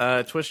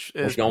 Twitch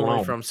is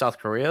going from South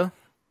Korea.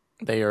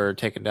 They are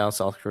taking down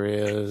South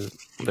Korea,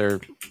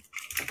 their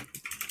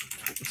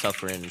South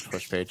Korean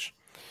Twitch page,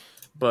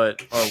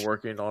 but are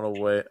working on a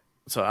way.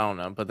 So I don't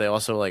know, but they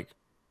also like.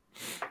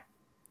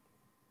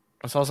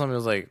 I saw something that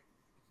was like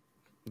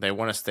they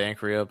want to stay in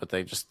Korea, but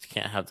they just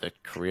can't have the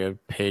Korea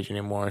page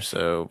anymore.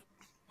 So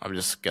I'm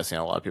just guessing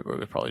a lot of people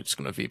are probably just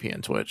going to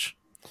VPN Twitch.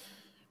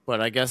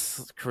 But I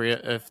guess Korea,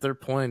 if they're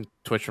pulling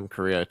Twitch from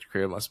Korea,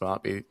 Korea must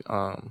not be.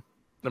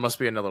 There must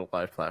be another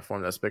live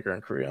platform that's bigger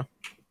in Korea.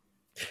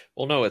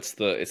 Well, no, it's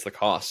the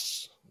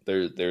costs.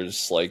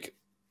 There's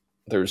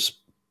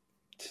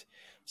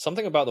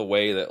something about the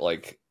way that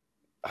like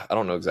I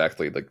don't know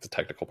exactly like the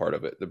technical part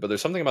of it, but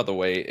there's something about the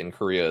way in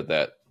Korea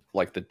that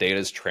like the data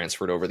is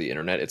transferred over the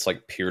internet. It's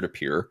like peer to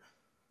peer.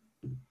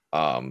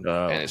 And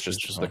it's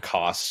just the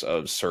costs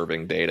of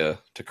serving data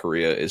to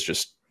Korea is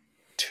just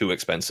too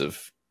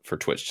expensive for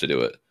Twitch to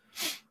do it.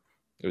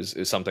 It was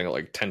something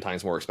like 10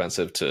 times more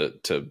expensive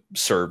to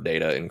serve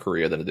data in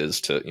Korea than it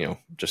is to,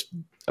 just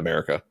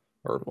America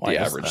or the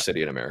average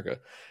city in America.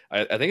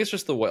 I think it's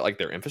just the way, like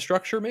their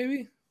infrastructure,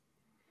 maybe.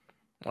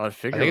 Well, I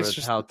figure it's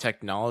just how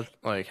technology,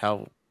 like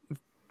how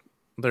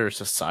their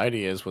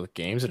society is with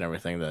games and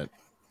everything, that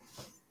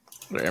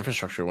their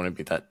infrastructure wouldn't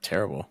be that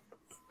terrible.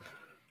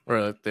 Or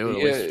like they would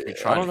at least be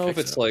trying. I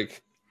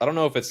don't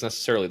know if it's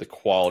necessarily the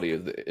quality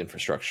of the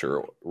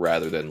infrastructure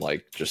rather than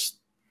like just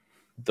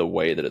the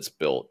way that it's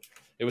built.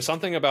 It was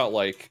something about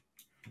like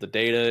the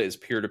data is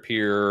peer to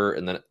peer,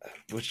 and then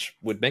which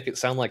would make it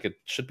sound like it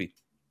should be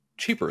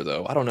cheaper,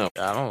 though. I don't know.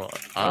 I don't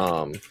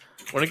know.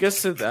 When it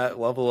gets to that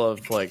level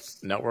of like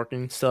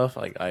networking stuff,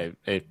 like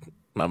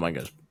my mind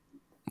goes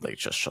like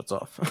just shuts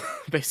off,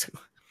 basically.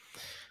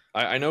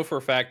 I know for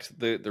a fact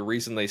the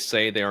reason they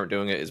say they aren't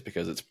doing it is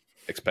because it's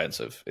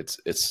expensive. It's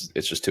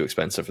just too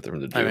expensive for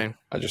them to do. I mean,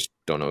 I just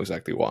don't know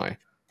exactly why.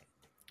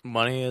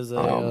 Money is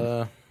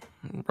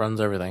runs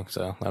everything,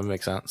 so that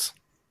makes sense.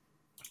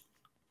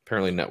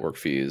 Apparently, network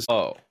fees.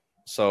 Oh,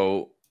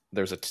 so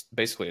there's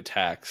basically a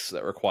tax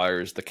that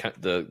requires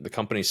the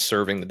company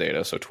serving the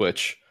data, so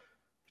Twitch,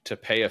 to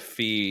pay a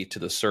fee to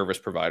the service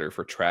provider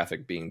for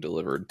traffic being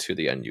delivered to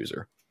the end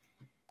user.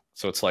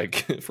 So it's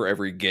like for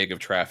every gig of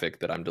traffic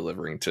that I'm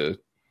delivering to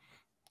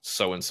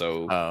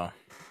so-and-so's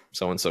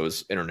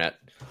internet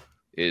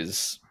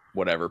is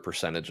whatever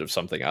percentage of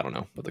something. I don't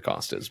know what the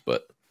cost is,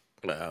 but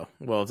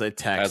well, if they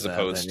tax as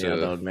opposed to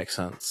that would make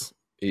sense.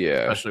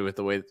 Yeah, especially with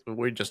the way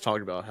we just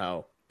talked about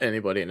how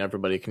anybody and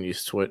everybody can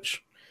use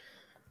Twitch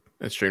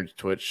and stream to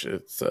Twitch.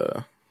 It's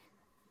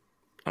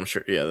I'm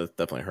sure. Yeah, that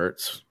definitely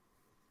hurts.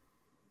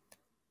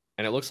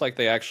 And it looks like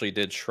they actually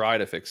did try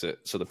to fix it.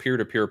 So the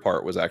peer-to-peer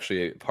part was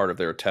actually a part of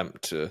their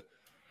attempt to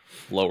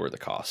lower the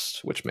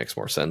cost, which makes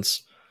more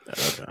sense.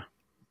 Okay.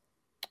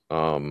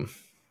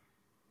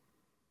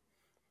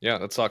 Yeah,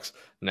 that sucks.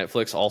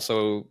 Netflix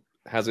also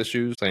has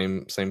issues.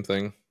 Same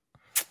thing.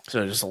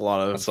 So just a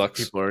lot That of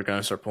sucks. people are going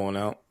to start pulling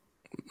out,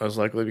 most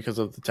likely because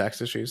of the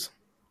tax issues.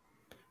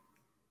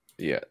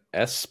 Yeah,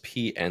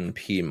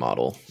 SPNP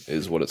model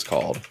is what it's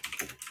called.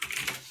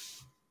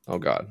 Oh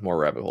god, more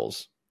rabbit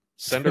holes.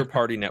 Sender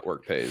party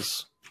network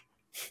pays.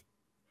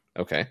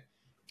 Okay.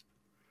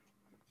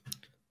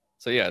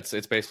 So yeah,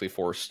 it's basically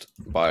forced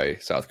by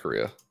South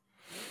Korea.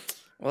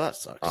 Well, that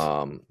sucks.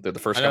 They're the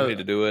first company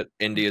to do it.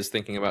 India's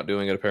thinking about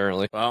doing it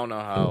apparently. I don't know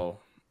how.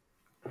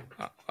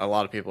 A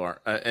lot of people aren't.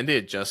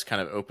 India just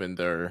kind of opened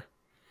their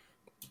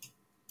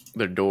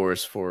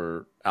doors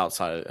for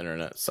outside of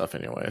internet stuff,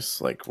 anyways.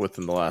 Like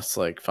within the last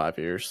 5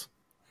 years,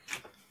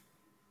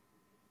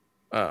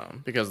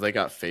 because they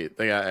got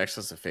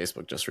access to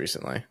Facebook just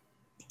recently,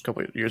 a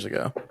couple of years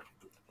ago.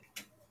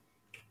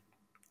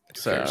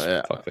 So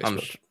yeah,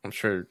 I'm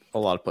sure a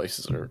lot of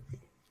places are.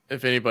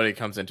 If anybody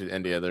comes into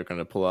India, they're going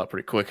to pull out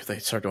pretty quick if they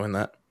start doing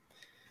that.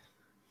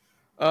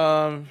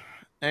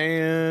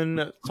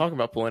 And talking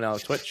about pulling out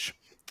of Twitch,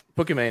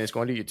 Pokemon is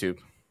going to YouTube.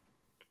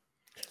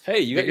 Hey,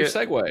 you got your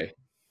segue.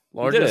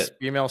 Largest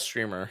female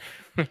streamer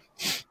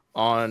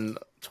on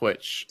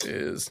Twitch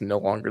is no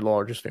longer the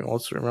largest female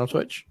streamer on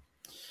Twitch.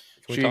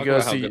 Can we talk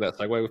about how good that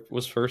segue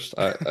was first?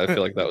 I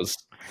feel like that was.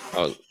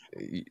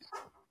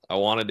 I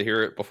wanted to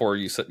hear it before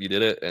you said you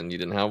did it, and you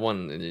didn't have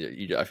one.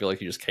 And I feel like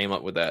you just came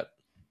up with that.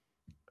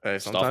 Hey,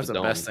 sometimes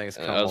the best things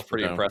come. That was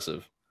pretty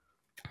impressive.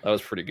 That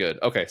was pretty good.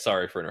 Okay,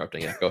 sorry for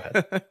interrupting. Yeah, go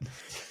ahead.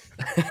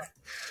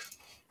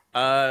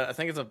 I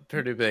think it's a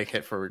pretty big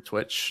hit for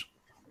Twitch.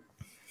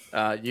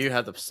 You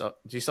had the stuff.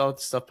 Do you saw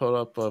the stuff put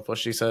up of what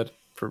she said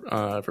for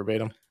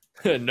verbatim?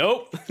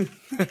 Nope.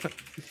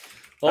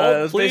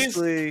 Please.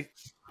 Basically,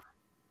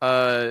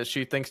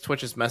 she thinks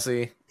Twitch is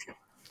messy,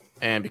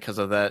 and because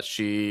of that,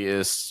 she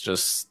is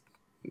just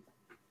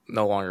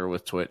no longer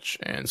with Twitch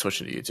and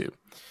switching to YouTube.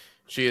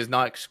 She is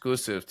not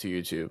exclusive to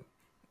YouTube,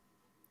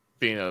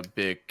 being a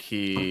big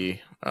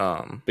key.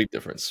 Big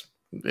difference.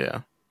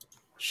 Yeah.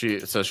 She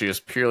is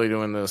purely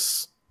doing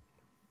this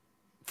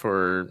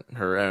for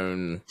her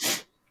own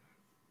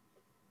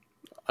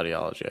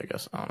ideology, I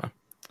guess. I don't know.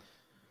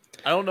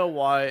 I don't know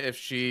why, if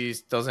she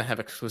doesn't have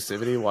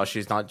exclusivity, why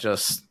she's not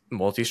just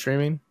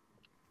multi-streaming,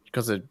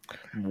 because it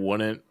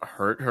wouldn't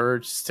hurt her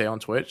to stay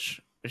on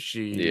Twitch.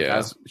 She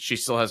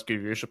still has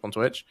good viewership on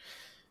Twitch.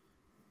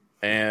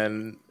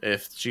 And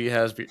if she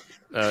has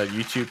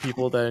YouTube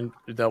people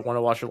that want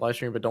to watch her live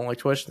stream but don't like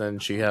Twitch, then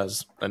she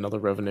has another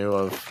revenue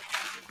of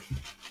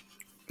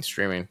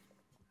streaming.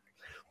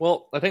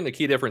 Well, I think the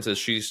key difference is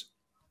she's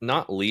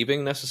not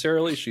leaving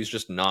necessarily. She's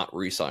just not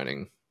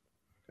re-signing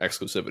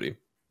exclusivity.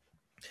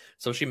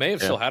 So she may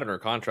have still had in her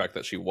contract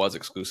that she was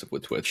exclusive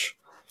with Twitch.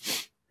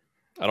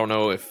 I don't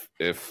know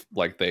if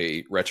like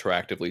they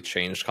retroactively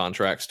changed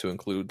contracts to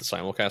include the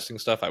simulcasting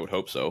stuff. I would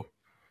hope so.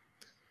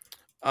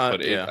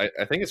 But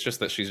I think it's just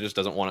that she just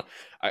doesn't want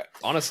to.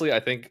 I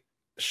think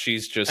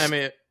she's just. I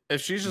mean, if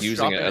she's just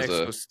using it as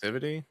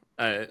exclusivity,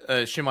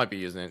 she might be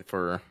using it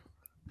for.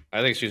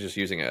 I think she's just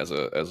using it as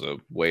a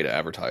way to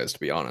advertise. To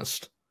be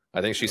honest, I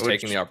think she's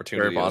taking the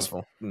opportunity of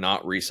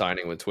not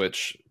re-signing with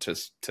Twitch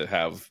to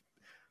have.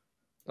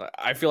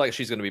 I feel like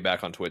she's going to be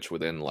back on Twitch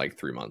within like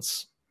 3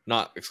 months.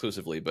 Not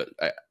exclusively, but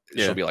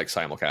she'll be like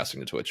simulcasting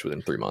to Twitch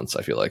within 3 months.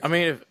 I feel like. I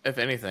mean, if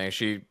anything,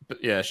 she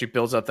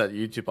builds up that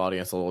YouTube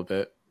audience a little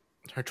bit.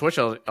 Her Twitch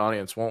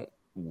audience won't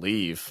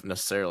leave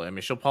necessarily. I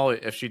mean, she'll probably,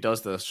 if she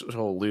does this,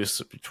 she'll lose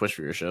Twitch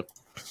viewership.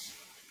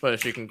 But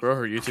if she can grow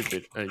her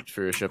YouTube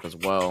viewership as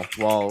well,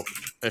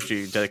 if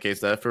she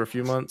dedicates that for a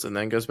few months and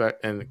then goes back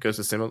and goes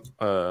to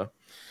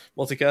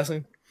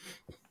multicasting,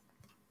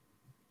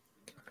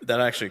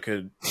 that actually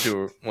could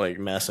do like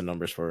massive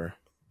numbers for her.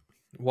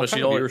 What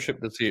kind of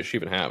viewership does she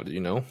even have? Do you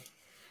know?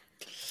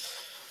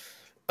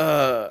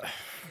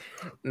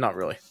 Not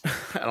really.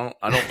 I don't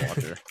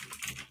watch her.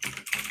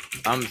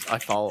 I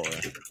follow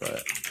her,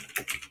 but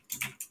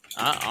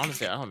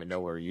honestly, I don't even know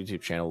what her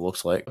YouTube channel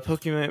looks like.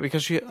 Pokemon,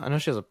 because I know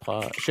she has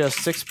she has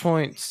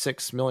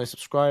 6.6 million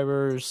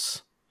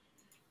subscribers.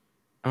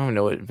 I don't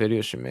know what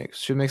videos she makes.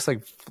 She makes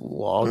like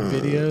vlog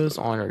videos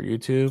on her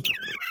YouTube.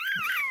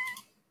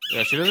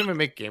 Yeah, she doesn't even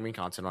make gaming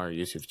content on her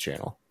YouTube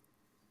channel.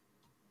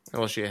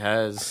 Well, she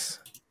has.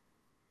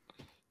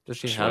 Does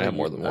she have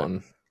more than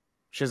one?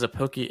 She has a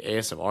Poke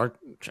ASMR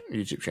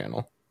YouTube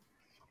channel.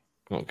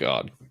 Oh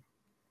God.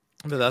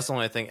 But that's the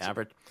only thing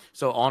average.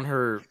 So on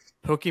her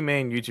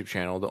Pokemon YouTube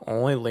channel, the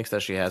only links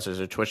that she has is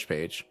her Twitch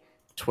page,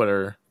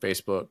 Twitter,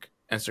 Facebook,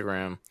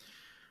 Instagram,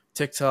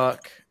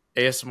 TikTok,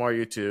 ASMR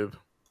YouTube,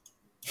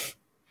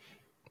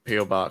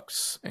 PO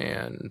Box,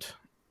 and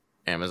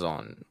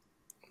Amazon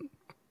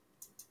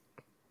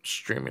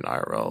streaming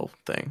IRL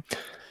thing.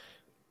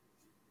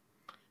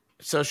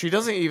 So she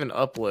doesn't even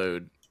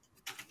upload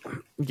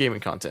gaming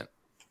content.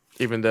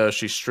 even though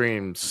she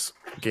streams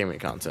gaming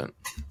content.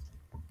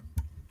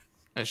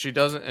 And she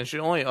doesn't, and she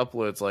only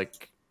uploads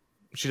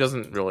she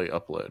doesn't really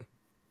upload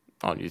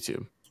on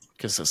YouTube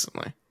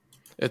consistently.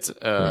 It's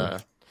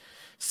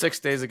 6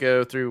 days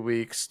ago, 3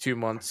 weeks, 2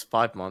 months,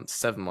 5 months,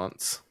 7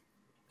 months,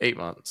 8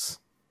 months,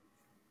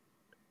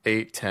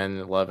 8, 10,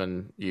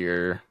 11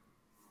 year.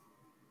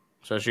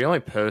 So she only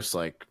posts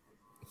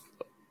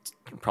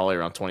probably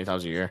around 20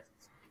 times a year.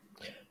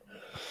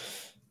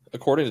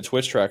 According to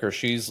Twitch Tracker,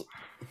 she's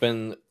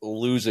been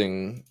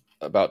losing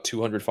about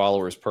 200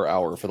 followers per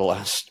hour for the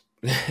last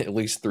at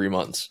least 3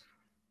 months.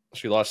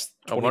 She lost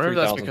 23,000 I wonder if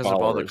that's because of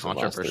all the followers in the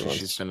last 3 controversy months.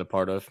 she's been a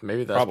part of.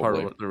 Maybe that's part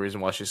of the reason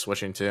why she's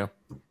switching too.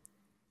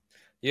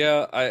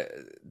 Yeah, I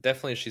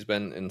definitely she's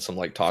been in some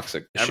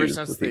toxic ever issues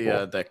since with the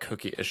people. that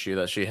cookie issue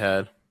that she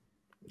had.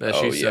 That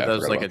she said that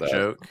was like a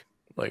joke,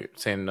 like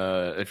saying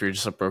if you're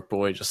just a broke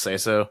boy, just say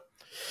so.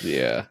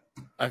 Yeah,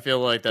 I feel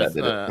like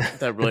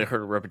that really hurt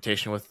her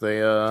reputation with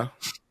the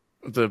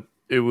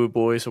Iwu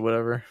boys or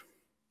whatever.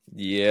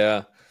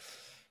 Yeah,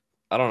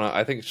 I don't know.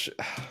 I think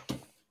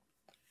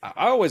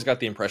I always got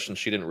the impression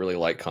she didn't really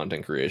like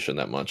content creation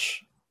that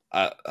much.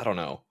 I don't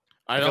know.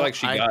 I feel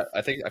like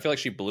I feel like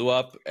she blew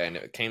up and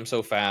it came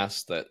so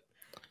fast that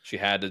she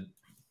had to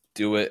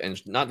do it,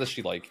 and not that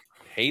she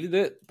hated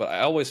it, but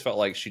I always felt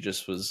like she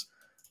just was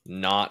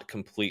not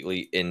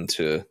completely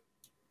into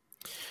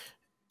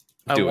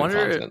doing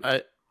content.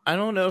 I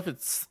don't know if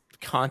it's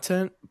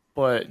content,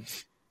 but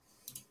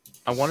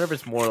I wonder if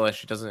it's more like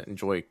she doesn't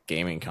enjoy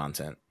gaming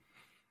content.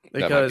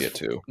 Because that might be it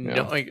too.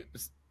 Yeah.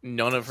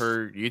 None of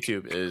her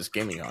YouTube is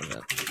gaming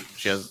content.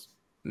 She has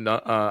no.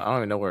 I don't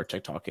even know where her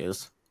TikTok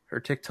is. Her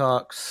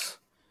TikToks,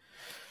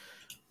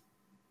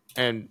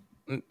 and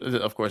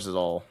of course, it's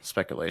all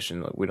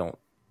speculation. We don't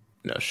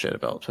know shit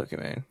about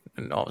Pokemon,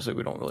 and obviously,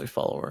 we don't really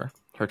follow her.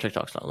 Her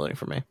TikTok's not loading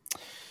for me.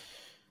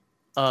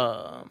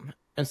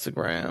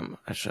 Instagram.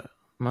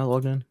 Am I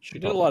logged in? She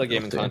did a lot of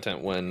gaming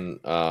content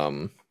when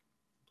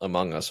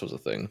Among Us was a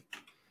thing.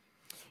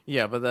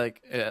 Yeah, but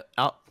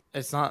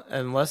it's not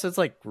unless it's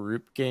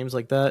group games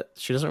like that.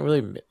 She doesn't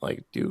really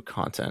do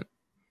content.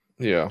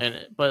 Yeah,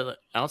 but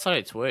outside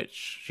of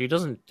Twitch, she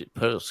doesn't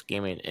post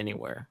gaming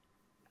anywhere.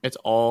 It's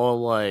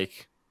all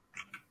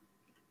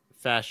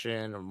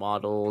fashion or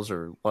models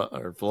or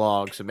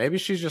vlogs. So maybe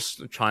she's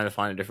just trying to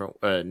find a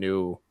different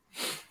new.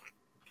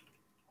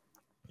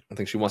 I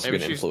think she wants to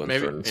be an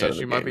influencer.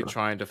 She might be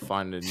trying to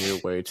find a new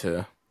way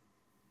to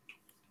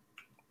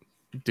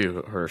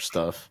do her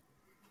stuff,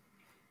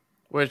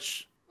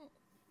 which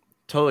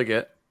totally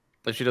get.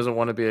 If she doesn't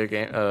want to be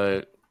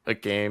a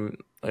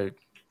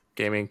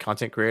gaming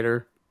content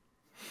creator,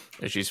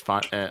 and she's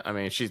fine. I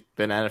mean, she's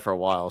been at it for a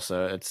while,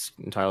 so it's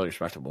entirely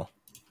respectable.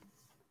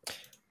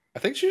 I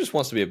think she just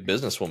wants to be a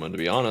businesswoman, to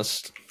be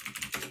honest.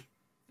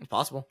 It's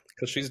possible.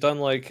 Because she's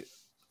done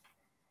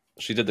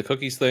she did the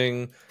cookies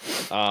thing.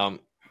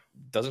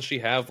 Doesn't she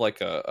have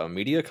a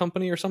media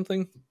company or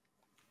something?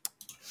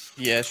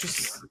 Yeah,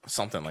 she's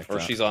something like that. Or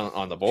she's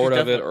on the board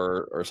of it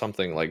or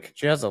something like.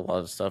 She has a lot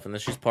of stuff, and then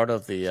she's part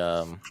of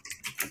the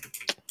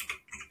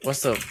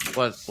what's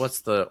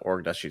the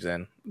org that she's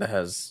in that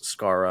has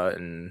Scara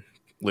and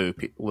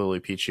Lily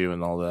Pichu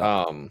and all that.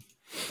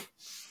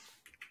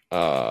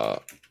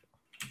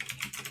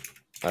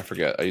 I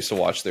forget. I used to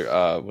watch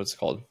their what's it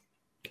called?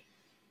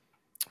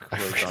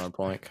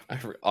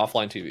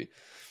 Offline TV.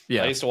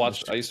 Yeah, I used to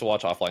watch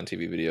offline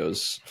TV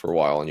videos for a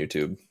while on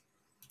YouTube.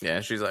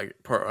 Yeah, she's I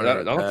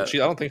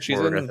don't think she's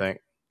in.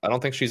 I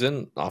don't think she's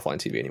in offline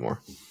TV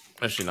anymore.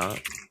 Is she not?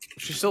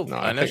 She's still. No,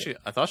 I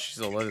thought she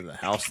still lived in the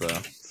house though.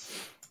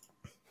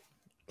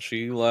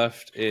 She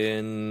left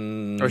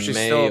in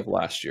May of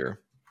last year.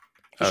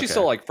 So she's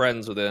still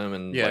friends with him,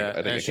 and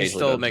I think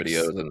occasionally does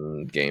videos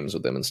and games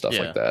with them and stuff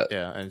like that.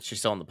 Yeah, and she's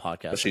still on the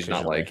podcast. But she's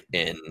not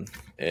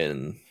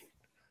in.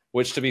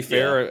 Which, to be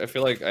fair, I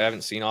feel like I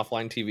haven't seen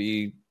offline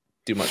TV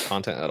do much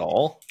content at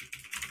all.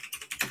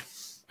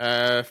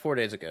 4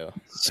 days ago.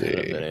 Let's see.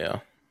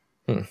 Video.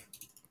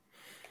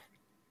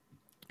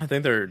 I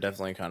think they're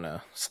definitely kind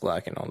of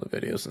slacking on the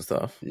videos and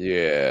stuff.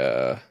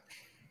 Yeah.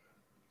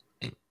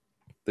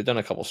 They've done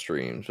a couple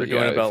streams. But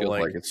doing about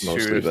it's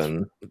mostly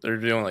been. They're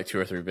doing 2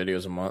 or 3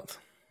 videos a month.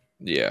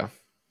 Yeah.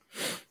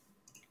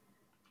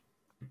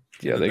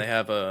 Yeah, they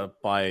have a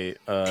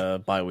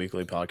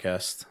bi-weekly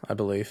podcast, I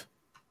believe.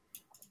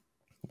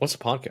 What's a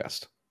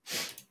podcast?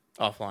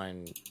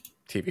 Offline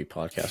TV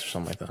podcast or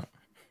something like that.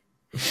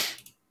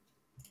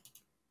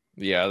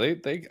 Yeah,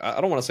 they I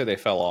don't want to say they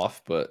fell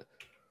off, but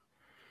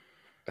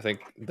I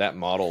think that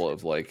model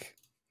of they've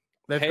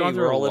gone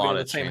through we're all living in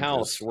the same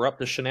house, we're up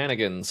to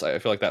shenanigans. I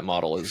feel like that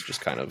model is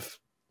just kind of.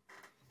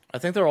 I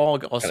think they're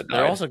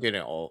also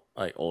getting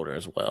older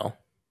as well.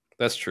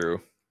 That's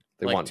true.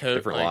 They want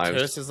different lives.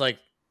 Toast is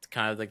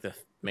kind of the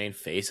main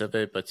face of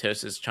it, but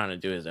Toast is trying to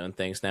do his own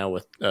things now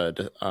with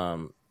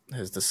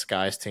his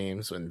disguise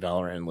teams and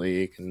Valorant and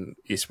League and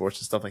esports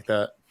and stuff like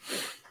that.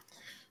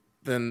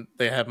 Then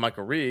they have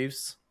Michael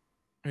Reeves,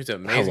 He's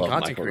an I amazing love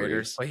content Michael creator,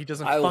 Reeves. but he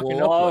doesn't I fucking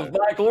love upload.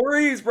 Michael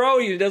Reeves, bro.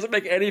 He doesn't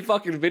make any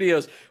fucking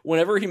videos.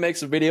 Whenever he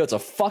makes a video, it's a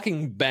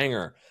fucking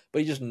banger,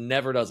 but he just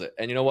never does it.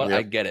 And you know what? Yep.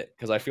 I get it,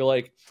 because I feel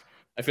like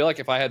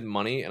if I had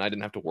money and I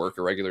didn't have to work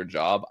a regular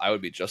job, I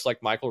would be just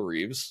like Michael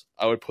Reeves.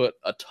 I would put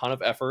a ton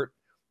of effort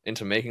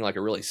into making like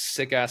a really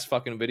sick ass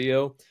fucking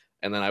video,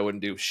 and then I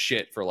wouldn't do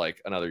shit for like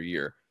another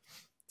year.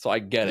 So I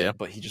get it,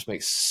 but he just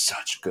makes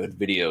such good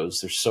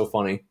videos. They're so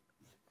funny.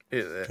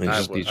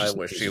 I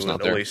wish he would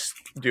at least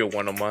do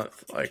one a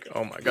month. Like,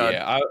 oh my god,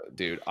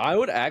 yeah, I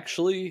would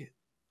actually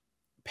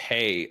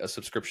pay a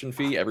subscription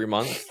fee every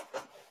month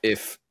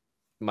if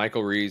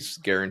Michael Reeves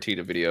guaranteed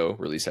a video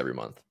release every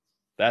month.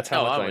 That's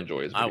how much I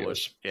enjoy his videos. I would,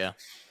 yeah.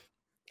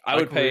 I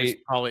would pay.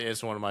 Reeves probably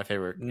is one of my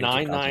favorite.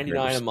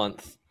 $9.99 a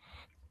month.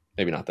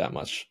 Maybe not that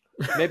much.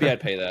 Maybe I'd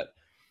pay that.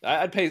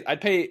 I'd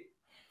pay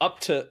up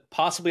to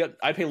possibly.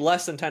 I'd pay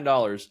less than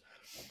 $10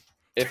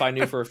 if I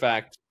knew for a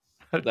fact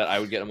that I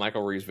would get a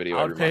Michael Reeves video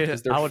every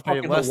month. I would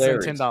pay less than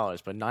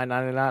 $10, but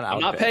 $9.99.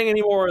 I'm not paying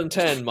any more than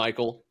 10,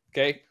 Michael.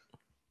 Okay,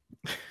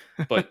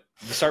 but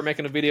start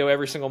making a video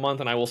every single month,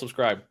 and I will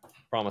subscribe.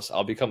 Promise.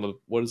 I'll become a,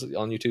 what is it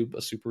on YouTube?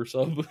 A super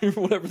sub,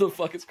 whatever the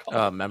fuck it's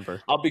called.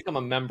 Member. I'll become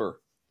a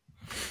member.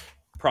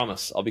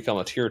 Promise. I'll become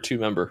a tier 2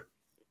 member.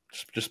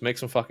 Just make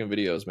some fucking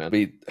videos, man.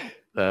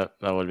 That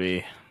would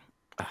be.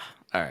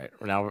 All right,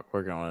 now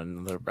we're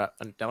going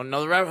down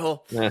another rabbit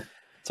hole. Yeah,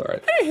 it's all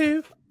right.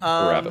 Anywho,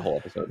 a rabbit hole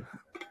episode.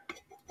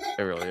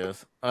 It really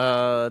is.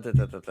 Can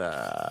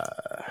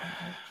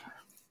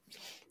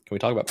we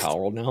talk about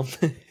PALWORLD now?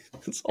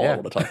 That's all I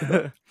want to talk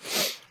about.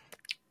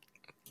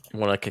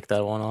 Want to kick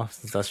that one off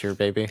since that's your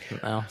baby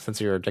now, since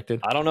you're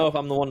addicted? I don't know if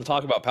I'm the one to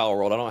talk about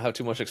PALWORLD. I don't have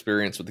too much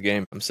experience with the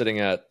game. I'm sitting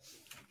at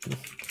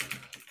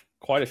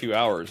quite a few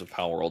hours of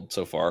PALWORLD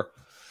so far.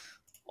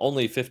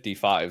 Only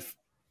 55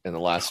 in the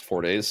last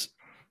 4 days.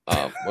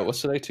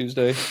 What's today?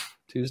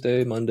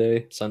 Tuesday,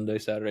 Monday, Sunday,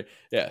 Saturday.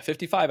 Yeah,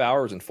 55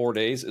 hours in 4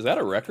 days. Is that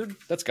a record?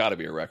 That's got to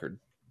be a record.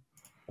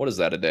 What is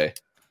that a day?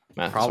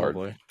 Math Probably. is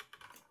hard.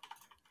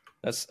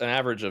 That's an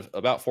average of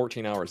about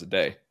 14 hours a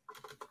day,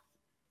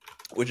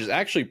 which is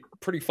actually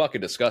pretty fucking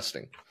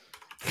disgusting,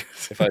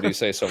 if I do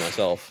say so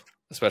myself.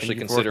 Especially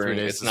considering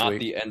it's not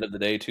the end of the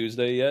day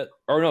Tuesday yet.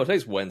 Or no,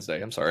 today's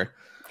Wednesday. I'm sorry.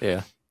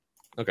 Yeah.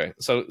 Okay,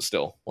 so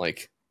still,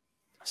 like,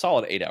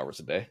 solid 8 hours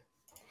a day.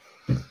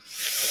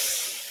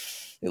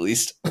 At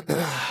least.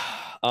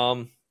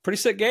 Pretty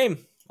sick game.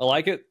 I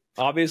like it,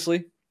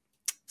 obviously.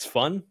 It's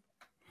fun.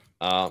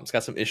 It's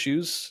got some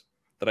issues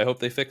that I hope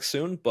they fix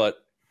soon,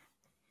 but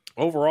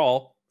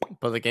overall...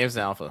 But the game's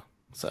an alpha,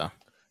 so...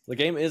 The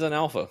game is an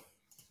alpha,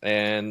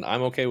 and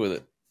I'm okay with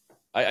it.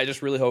 I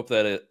just really hope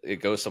that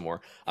it goes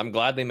somewhere. I'm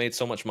glad they made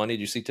so much money.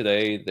 Did you see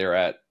today they're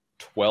at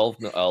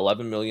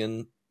 11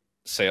 million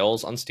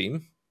sales on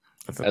Steam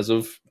as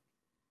of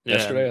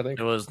yesterday, I think?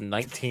 It was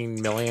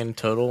 19 million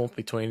total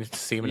between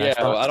Steam and Xbox.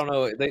 Yeah, I don't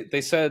know.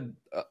 They said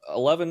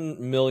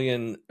 11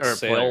 million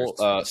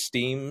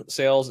Steam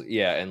sales,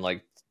 yeah, and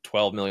like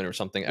 12 million or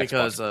something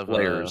because Xbox of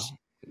players.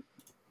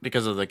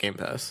 Because of the Game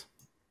Pass.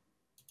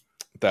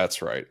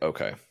 That's right.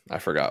 Okay. I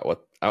forgot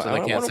what... So I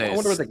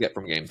wonder what they get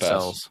from Game Pass.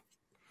 Sales.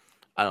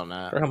 I don't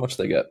know. Or how much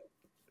they get.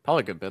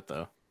 Probably a good bit,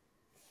 though.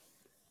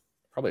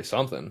 Probably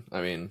something.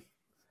 I mean,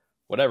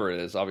 whatever it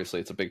is, obviously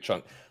it's a big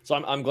chunk. So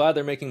I'm glad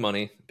they're making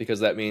money,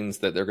 because that means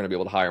that they're going to be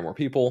able to hire more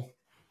people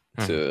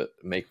to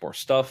make more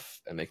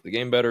stuff and make the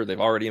game better.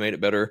 They've already made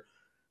it better.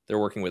 They're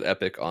working with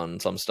Epic on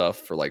some stuff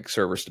for like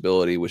server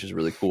stability, which is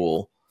really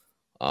cool.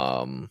 Yeah,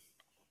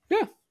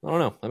 I don't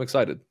know. I'm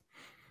excited.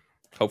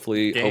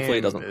 Hopefully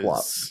it doesn't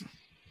flop.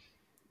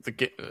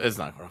 It's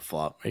not going to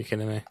flop. Are you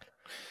kidding me?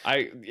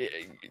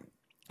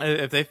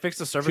 If they fix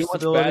the server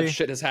stability... Too much bad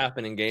shit has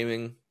happened in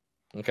gaming.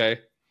 Okay?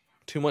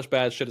 Too much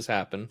bad shit has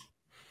happened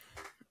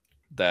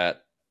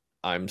that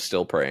I'm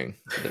still praying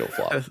that it'll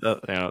flop.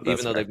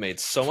 Even though they've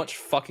made so much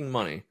fucking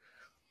money.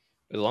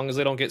 As long as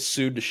they don't get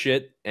sued to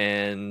shit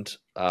and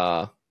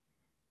the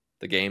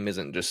game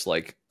isn't just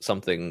like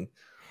something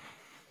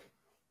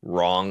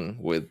wrong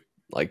with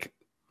like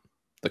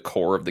the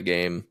core of the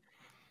game.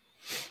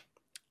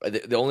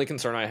 The only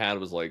concern I had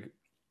was like,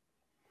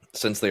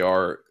 since they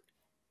are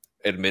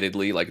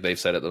admittedly, like they've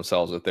said it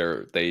themselves, that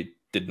they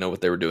didn't know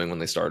what they were doing when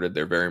they started.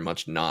 They're very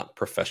much not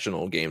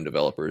professional game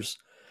developers.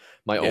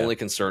 My only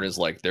concern is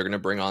like they're going to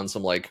bring on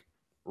some like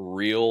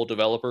real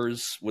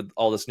developers with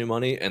all this new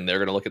money, and they're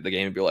going to look at the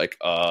game and be like,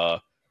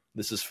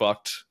 this is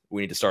fucked.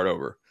 We need to start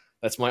over.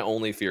 That's my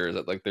only fear, is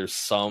that like there's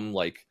some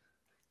like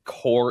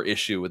core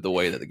issue with the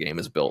way that the game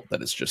is built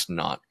that is just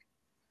not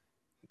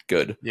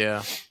good.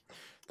 Yeah.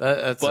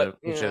 That's a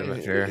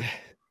legitimate fear.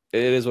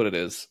 It is what it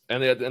is.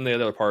 And the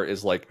other part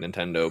is like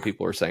Nintendo.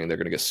 People are saying they're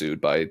going to get sued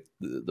by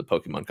the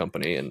Pokemon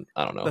company, and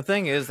I don't know. The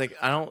thing is, like,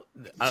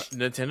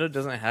 Nintendo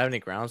doesn't have any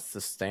grounds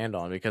to stand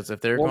on, because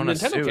if they're going to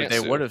sue, they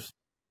would have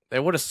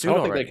sued. I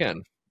don't think they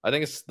can. I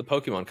think it's the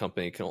Pokemon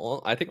company can.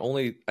 I think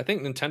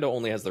Nintendo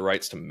only has the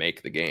rights to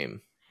make the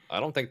game. I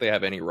don't think they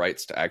have any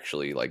rights to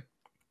actually like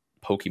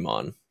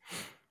Pokemon.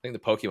 I think the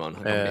Pokemon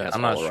company has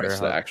all the rights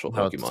to the actual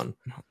Pokemon.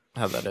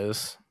 how that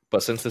is.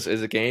 But since this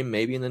is a game,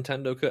 maybe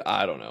Nintendo could.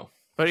 I don't know.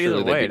 But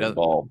Surely either way, they'd be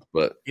involved.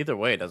 But either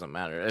way, it doesn't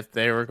matter. If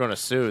they were going to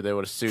sue, they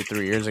would have sued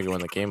 3 years ago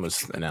when the game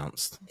was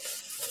announced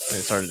and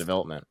it started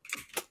development.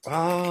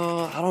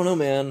 I don't know,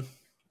 man.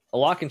 A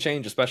lot can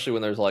change, especially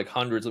when there's like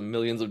hundreds of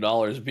millions of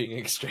dollars being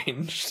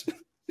exchanged.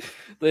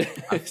 I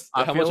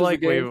feel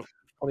like we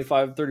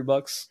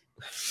 $25-$30.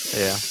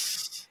 Yeah.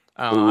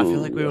 I feel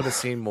like we would have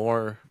seen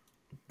more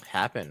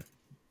happen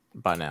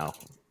by now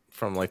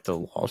from like the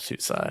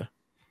lawsuit side.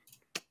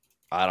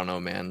 I don't know,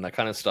 man. That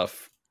kind of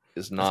stuff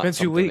is not it's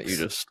been 2 something weeks. that you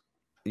just.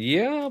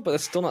 Yeah, but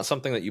it's still not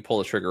something that you pull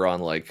the trigger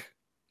on like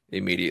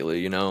immediately.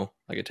 You know,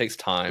 like it takes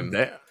time.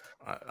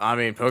 I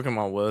mean,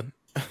 Pokemon would.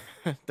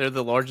 They're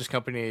the largest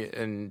company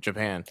in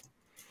Japan.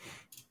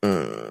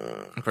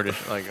 I'm pretty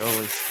sure, like at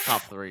least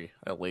top 3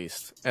 at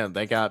least, and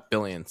they got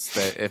billions.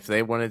 If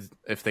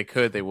they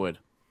could, they would.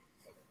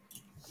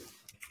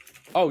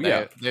 Oh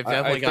yeah, they've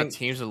definitely got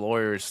teams of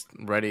lawyers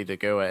ready to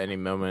go at any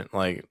moment.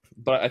 Like,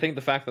 but I think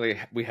the fact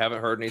that we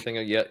haven't heard anything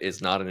yet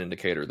is not an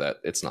indicator that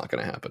it's not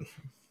going to happen.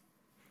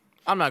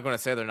 I'm not going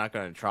to say they're not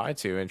going to try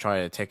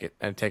to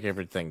take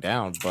everything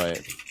down,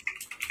 but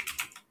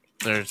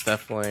there's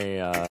definitely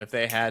if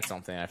they had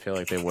something, I feel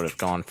like they would have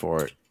gone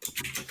for it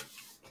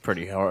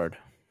pretty hard.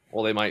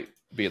 Well, they might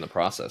be in the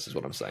process, is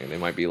what I'm saying. They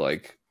might be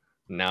like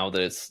now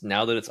that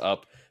it's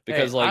up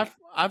because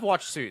I've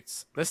watched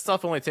Suits. This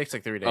stuff only takes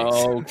like 3 days.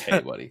 Okay,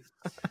 buddy.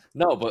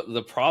 No, but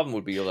the problem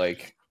would be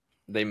like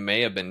they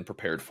may have been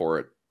prepared for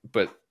it,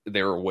 but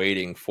they were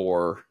waiting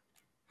for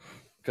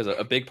because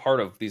a big part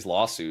of these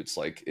lawsuits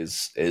like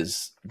is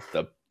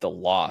the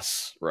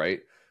loss,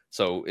 right?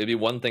 So it'd be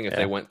one thing if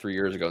they went 3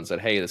 years ago and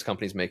said, "Hey, this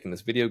company's making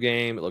this video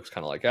game. It looks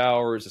kind of like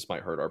ours. This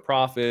might hurt our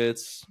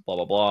profits." Blah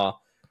blah blah.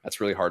 That's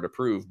really hard to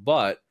prove.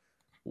 But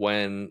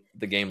when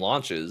the game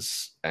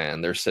launches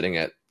and they're sitting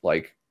at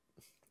like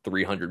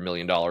 $300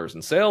 million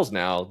in sales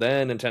now,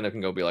 then Nintendo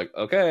can go be like,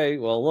 okay,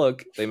 well,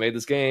 look, they made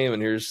this game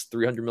and here's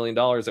 $300 million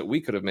that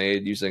we could have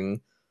made using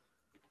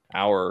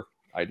our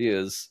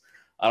ideas.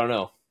 I don't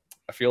know.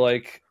 I feel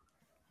like,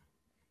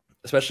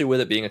 especially with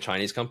it being a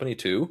Chinese company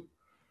too,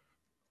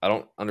 I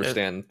don't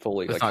understand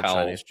fully it's like not how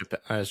Chinese,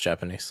 it's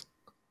Japanese.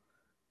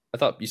 I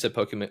thought you said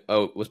Pokemon.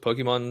 Oh, was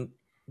Pokemon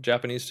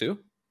Japanese too?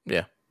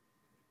 Yeah.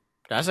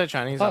 Did I say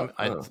Chinese? I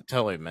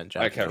totally meant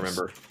Japanese. I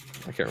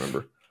can't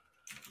remember.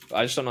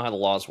 I just don't know how the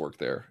laws work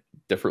there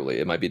differently.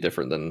 It might be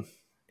different than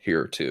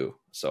here too.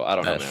 So I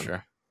don't know, man.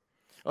 Sure.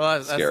 Well,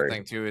 that's the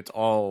thing too. It's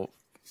all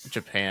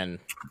Japan,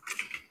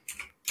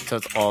 so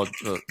it's all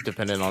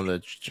dependent on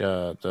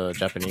the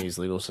Japanese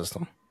legal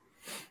system.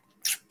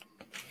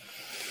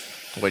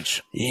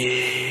 Which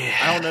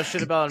I don't know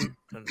shit about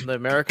the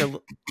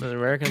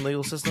American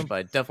legal system, but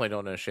I definitely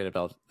don't know shit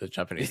about the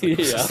Japanese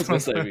legal system. I was gonna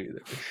say me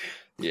either.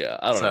 Yeah,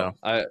 I don't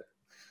know.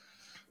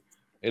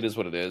 It is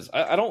what it is.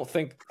 I don't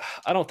think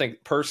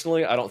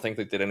personally, I don't think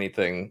they did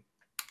anything.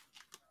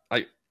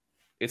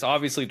 It's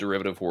obviously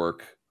derivative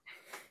work,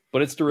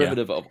 but it's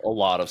derivative of a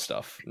lot of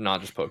stuff,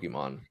 not just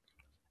Pokemon.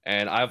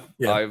 And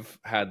I've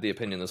had the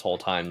opinion this whole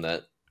time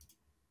that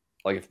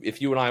like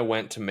if you and I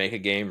went to make a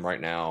game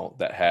right now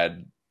that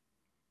had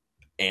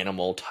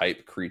animal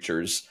type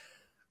creatures,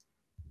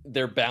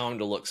 they're bound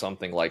to look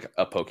something like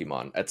a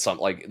Pokemon at some,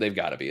 like they've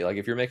got to be like,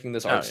 if you're making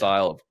this art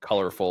style of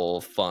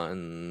colorful,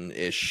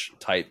 fun-ish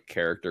type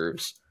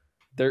characters,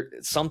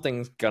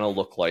 something's gonna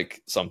look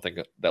like something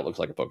that looks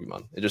like a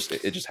Pokemon. It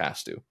just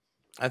has to.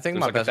 I think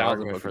my best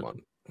argument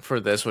for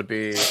this would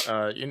be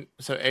so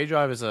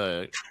A-Drive is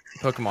a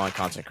Pokemon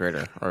content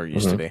creator, or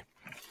used to be.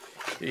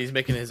 He's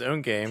making his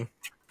own game.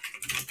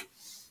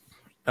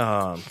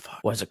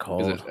 What is it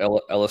called? Is it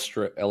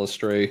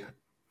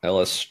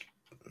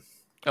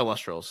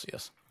Illustrals,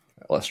 yes.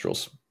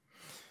 Illustrals.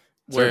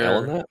 Is there an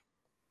L in that?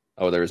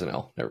 Oh, there is an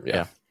L.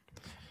 Yeah.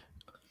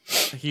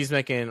 He's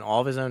making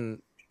all of his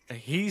own.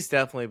 He's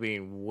definitely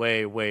being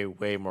way, way,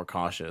 way more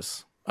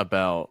cautious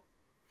about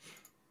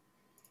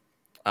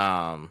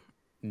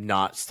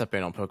not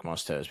stepping on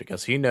Pokemon's toes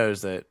because he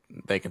knows that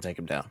they can take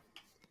him down.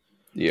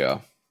 Yeah.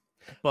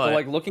 But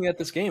like looking at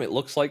this game, it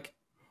looks like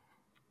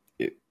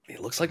it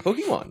looks like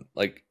Pokemon.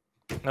 Like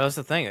that's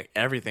the thing. Like,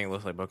 everything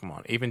looks like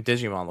Pokemon. Even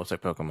Digimon looks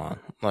like Pokemon.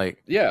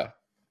 Like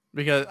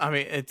because I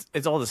mean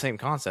it's all the same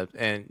concept.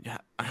 And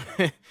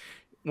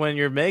when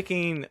you're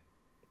making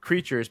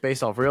creatures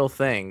based off real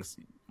things,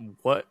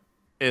 what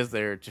is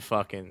there to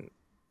fucking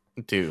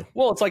do?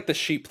 Well, it's like the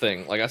sheep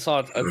thing. Like I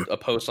saw a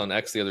post on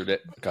X the other day.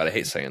 God, I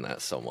hate saying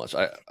that so much.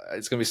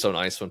 It's gonna be so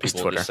nice when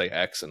people just say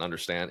X and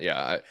understand.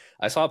 Yeah,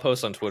 I saw a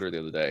post on Twitter the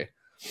other day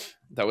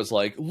that was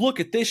like, "Look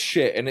at this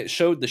shit," and it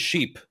showed the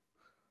sheep.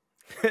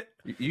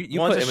 You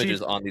put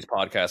images on these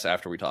podcasts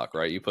after we talk,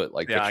 right? You put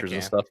like pictures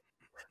and stuff.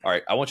 All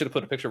right, I want you to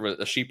put a picture of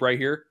a sheep right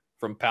here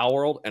from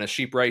PALWORLD and a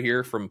sheep right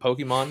here from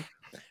Pokemon.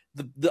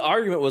 The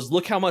argument was,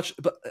 look how much,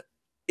 but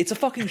it's a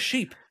fucking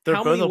sheep.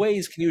 How many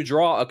ways can you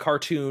draw a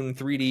cartoon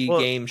 3D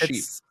game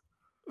sheep?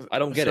 I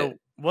don't get it.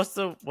 What's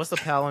the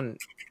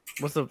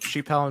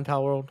sheep pal in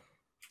PALWORLD?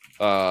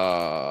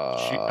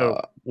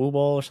 Woo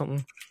ball or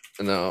something?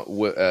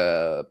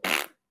 No,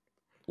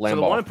 So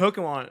the one in Lamball.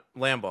 Pokemon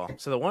Lamball.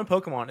 So the one in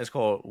Pokemon is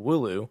called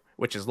Wooloo,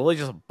 which is literally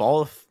just a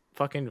ball of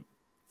fucking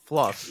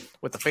fluff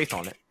with the face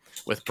on it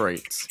with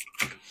braids.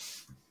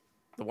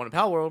 The one in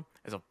Palworld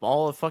is a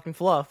ball of fucking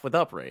fluff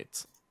without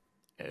braids,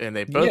 and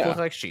they both Yeah. look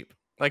like sheep.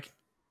 Like,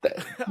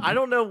 I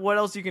don't know what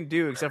else you can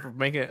do except for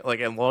making it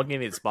like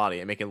elongating its body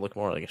and make it look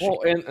more like a sheep.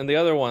 Well, and the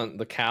other one,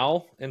 the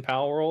cow in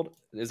Palworld.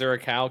 Is there a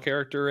cow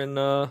character in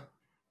There's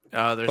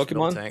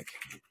Pokemon? Miltank.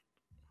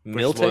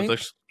 Miltank?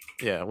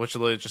 Which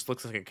literally just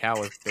looks like a cow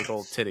with big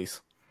old titties.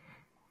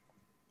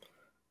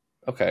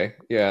 Okay,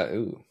 yeah.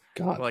 Ooh,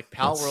 God. But, like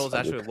that's Palworld so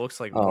actually weird. looks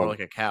like more like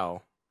a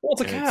cow. Well,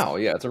 it's a and cow.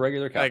 Yeah, it's a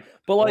regular cow. Like,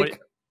 but like,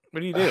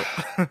 what do you do?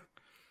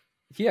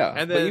 yeah.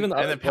 and but then even the,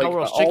 and then like,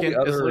 Palworld's all the chicken is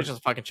other- literally just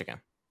a fucking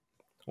chicken.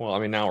 Well, I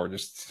mean, now we're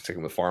just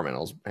sticking with farm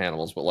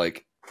animals, but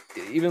like,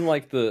 even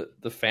like the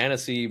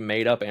fantasy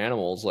made up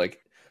animals,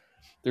 like,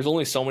 there's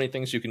only so many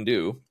things you can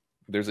do.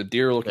 There's a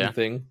deer looking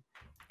thing.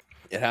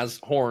 It has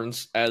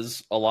horns,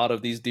 as a lot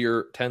of these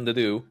deer tend to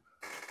do.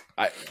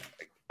 I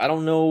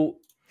don't know.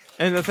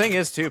 And the thing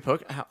is, too,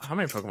 how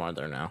many Pokemon are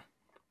there now?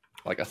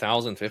 Like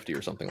 1,050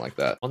 or something like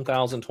that.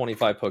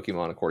 1,025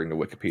 Pokemon according to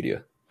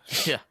Wikipedia.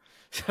 Yeah.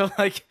 So,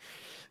 like,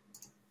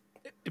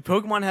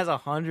 Pokemon has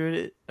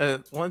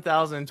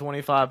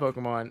 1,025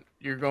 Pokemon.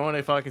 You're going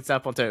to fucking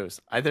step on toes.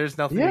 There's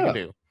nothing you can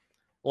do.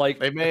 Like,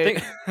 They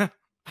made... I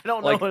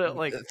don't know like, what it,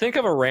 like... think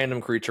of a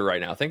random creature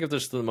right now. Think of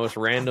just the most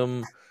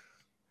random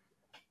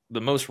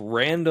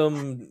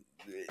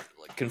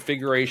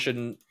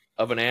configuration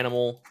of an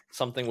animal.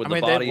 Something with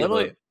the body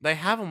of they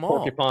have them all.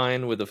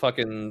 Porcupine with the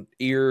fucking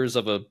ears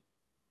of a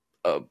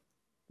I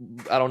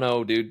don't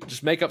know, dude.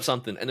 Just make up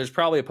something, and there's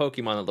probably a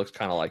Pokemon that looks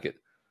kind of like it.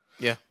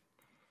 Yeah.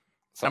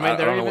 So I mean, I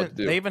don't know what to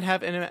do. they even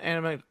have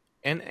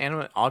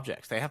inanimate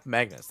objects. They have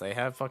magnets. They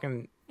have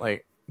fucking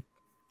like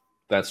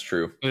That's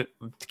true.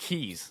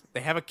 keys.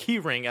 They have a key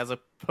ring as a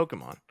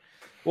Pokemon.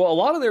 Well, a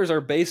lot of theirs are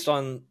based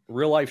on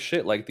real life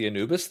shit, like the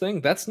Anubis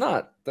thing. They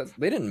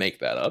didn't make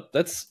that up.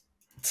 That's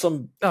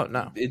some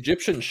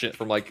Egyptian shit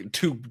from like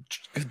 2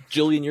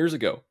 jillion years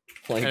ago.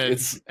 Like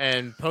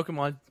and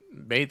Pokemon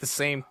made the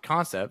same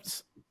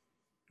concepts.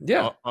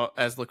 Yeah,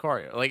 as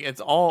Lucario. Like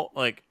it's all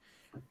like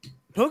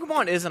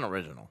Pokemon isn't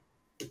original.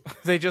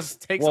 They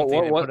just take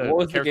something. What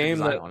was the game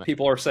that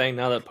people are saying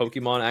now that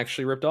Pokemon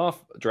actually ripped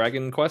off?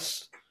 Dragon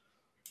Quest?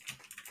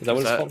 Is that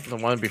what it's called? The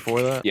one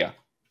before that? Yeah.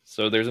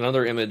 So there's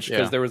another image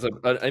because there was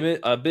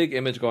a big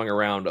image going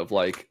around of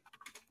like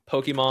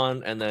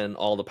Pokemon and then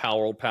all the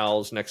PALWORLD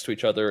pals next to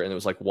each other, and it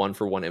was like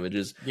 1-for-1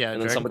 images. Yeah,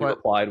 and then somebody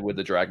replied with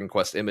the Dragon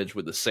Quest image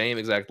with the same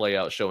exact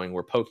layout showing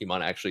where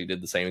Pokemon actually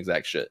did the same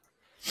exact shit.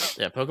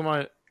 Yeah,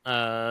 Pokemon.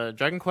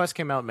 Dragon Quest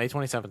came out May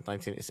 27th,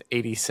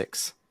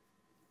 1986.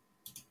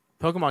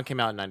 Pokemon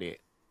came out in 98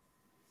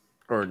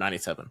 or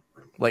 97,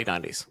 late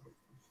 90s,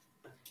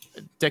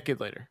 a decade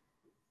later.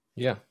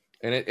 Yeah.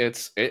 And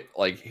it's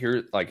like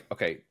here, like,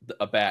 okay,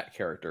 a bat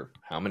character.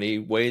 How many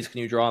ways can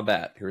you draw a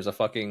bat? Here's a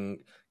fucking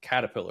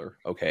caterpillar.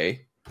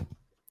 Okay.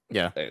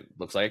 Yeah. It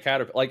looks like a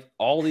caterpillar. Like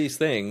all these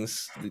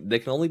things, they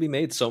can only be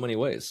made so many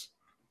ways.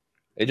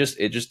 It just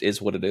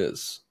is what it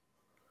is.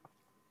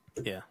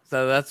 Yeah.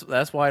 So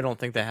that's why I don't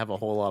think they have a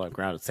whole lot of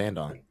ground to stand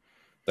on.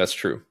 That's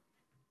true.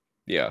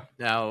 Yeah.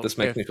 Now this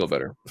makes me feel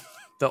better.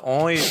 The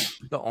only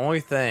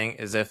thing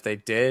is if they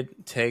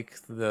did take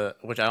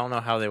which I don't know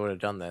how they would have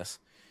done this.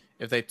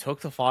 If they took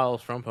the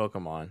files from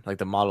Pokemon, like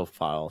the model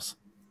files,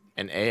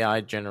 and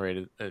AI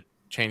generated,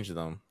 changed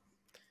them.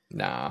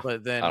 Nah,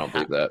 but then I don't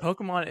believe that.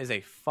 Pokemon is a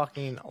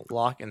fucking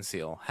lock and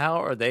seal. How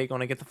are they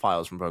going to get the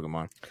files from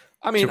Pokemon?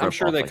 I mean, I'm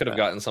sure they could have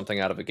gotten something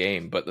out of a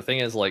game, but the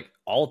thing is, like,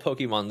 all of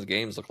Pokemon's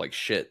games look like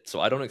shit,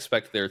 so I don't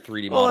expect their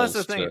 3D models. Well, that's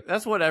the thing.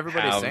 That's what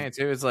everybody's saying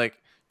too. Is like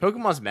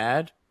Pokemon's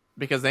mad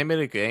because they made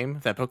a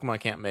game that Pokemon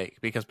can't make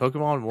because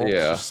Pokemon won't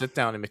just sit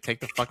down and take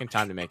the fucking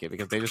time to make it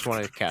because they just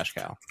want a cash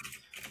cow.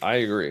 I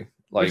agree.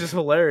 Like, which is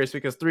hilarious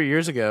because 3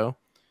 years ago,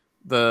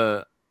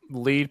 the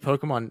lead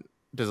Pokemon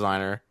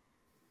designer,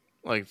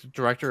 like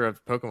director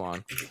of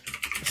Pokemon,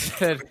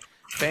 said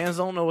fans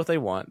don't know what they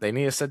want. They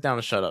need to sit down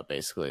and shut up.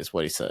 Basically, is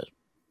what he said.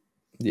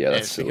 Yeah,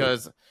 that's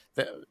because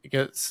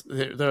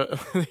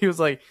he was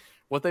like,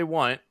 what they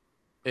want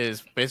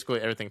is basically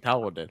everything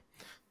Palworld did.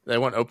 They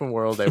want open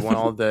world. They want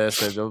all this.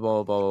 They blah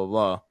blah blah blah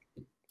blah.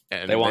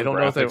 And they want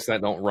graphics that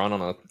don't run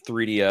on a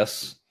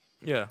 3DS.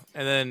 Yeah,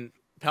 and then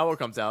Palworld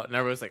comes out, and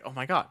everyone's like, "Oh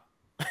my god,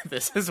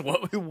 this is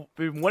what we've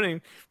been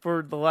wanting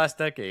for the last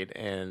decade,"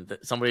 and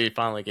somebody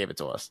finally gave it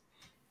to us.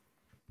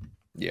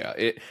 Yeah,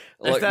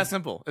 it's that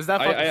simple. Is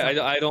that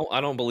simple? I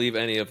don't believe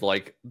any of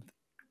like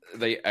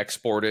they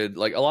exported.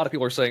 Like a lot of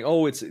people are saying,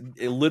 "Oh, it's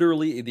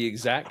literally the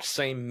exact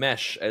same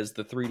mesh as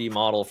the 3D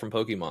model from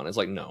Pokemon." It's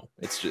like, no,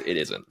 it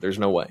isn't. There's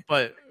no way.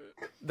 But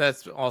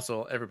that's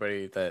also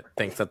everybody that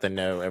thinks that they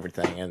know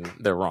everything, and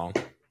they're wrong.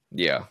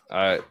 Yeah,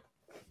 I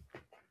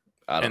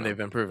don't know. They've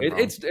been proven wrong.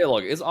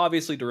 It's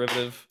obviously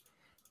derivative,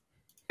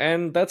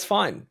 and that's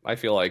fine. I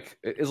feel like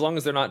as long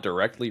as they're not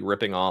directly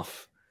ripping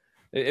off.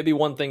 It'd be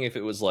one thing if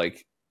it was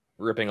like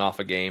ripping off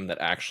a game that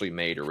actually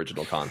made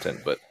original content,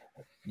 but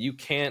you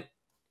can't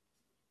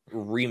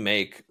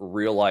remake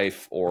real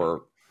life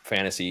or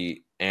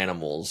fantasy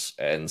animals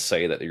and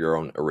say that your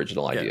own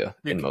original idea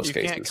in most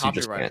cases. Can't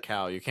copyright a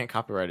cow. You can't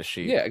copyright a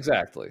sheep. Yeah,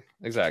 exactly.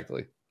 Like,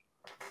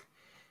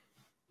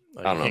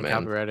 I don't know, you can't man.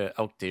 copyright an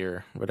elk,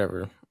 deer,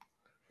 whatever.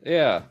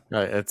 Yeah.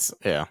 It's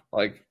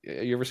Like,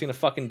 you ever seen a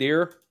fucking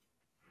deer?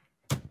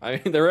 I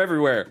mean, they're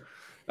everywhere.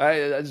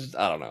 I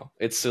don't know.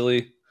 It's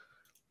silly.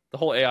 The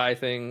whole AI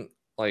thing,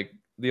 like,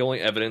 the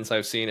only evidence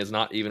I've seen is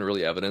not even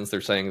really evidence.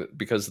 They're saying that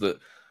because the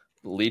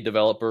lead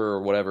developer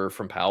or whatever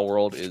from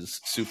PALWORLD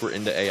is super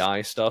into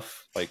AI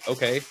stuff. Like,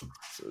 okay,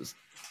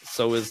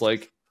 so is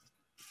like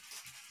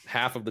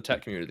half of the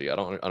tech community. I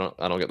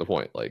don't get the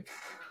point. Like,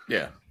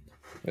 yeah,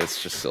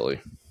 it's just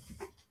silly.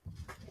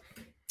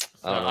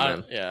 So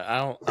I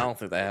don't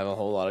think they have a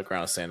whole lot of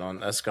ground to stand on.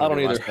 That's I going to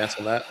don't be my either. stance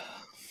on that.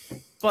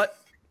 But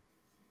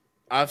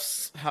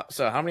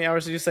so how many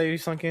hours did you say you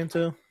sunk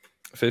into?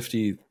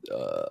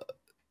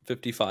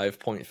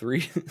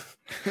 55.3.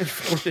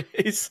 4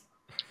 days.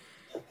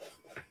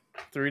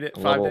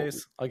 5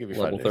 days. I'll give you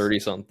 5 level days. 30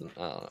 something.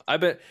 I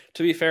bet.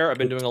 To be fair, I've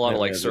been doing a lot of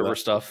like server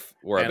stuff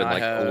where I've been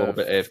like a little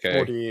bit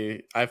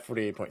AFK. I have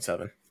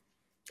 48.7.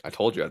 I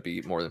told you I'd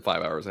be more than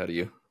 5 hours ahead of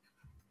you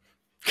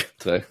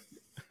today.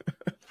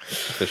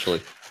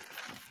 Officially.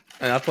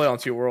 And I play on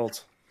 2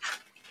 worlds.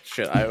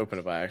 Shit, I opened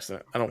it by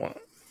accident. I don't want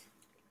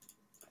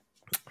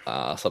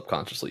to.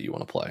 Subconsciously, you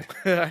want to play.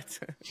 I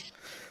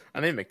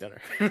need to make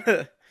dinner.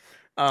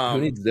 Who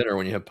needs dinner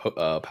when you have?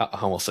 I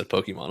almost said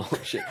Pokemon. Oh,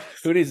 shit.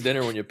 Who needs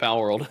dinner when you have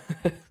PALWORLD?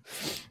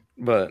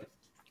 But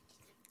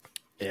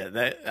yeah,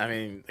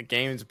 the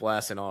game's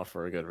blasting off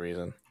for a good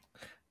reason.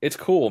 It's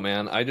cool,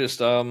 man. I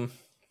just I'm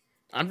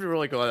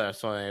really glad that I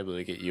was able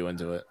to get you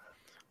into it.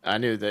 I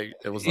knew that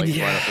it was like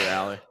right up your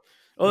alley.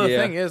 Well, the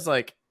thing is,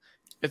 like,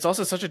 it's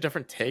also such a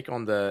different take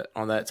on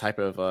that type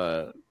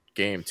of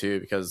game too,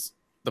 because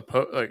the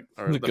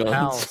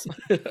pals.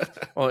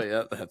 Well,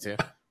 yeah, that too.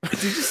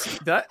 Did you see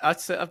that?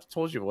 I've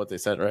told you what they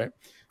said, right?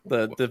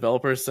 The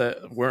developers said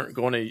weren't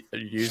going to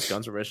use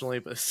guns originally,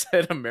 but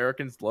said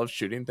Americans love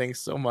shooting things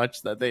so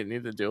much that they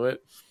need to do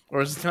it,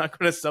 or it's not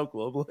going to sell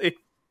globally.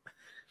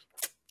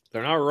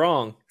 They're not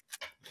wrong.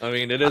 I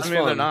mean, it is fun.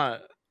 They're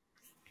not.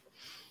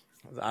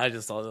 I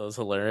just thought it was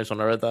hilarious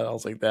when I read that. I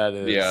was like, "That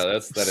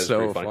is that is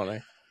so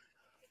funny."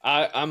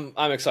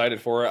 I'm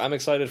excited for it. I'm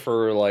excited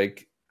for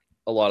like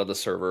a lot of the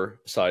server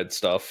side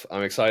stuff.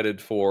 I'm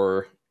excited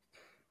for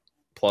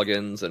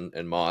plugins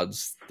and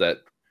mods that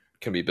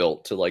can be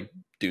built to like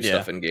do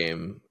stuff in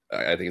game.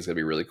 I think it's gonna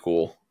be really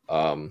cool.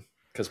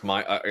 Because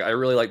I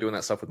really like doing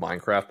that stuff with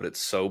Minecraft, but it's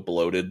so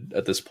bloated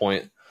at this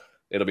point.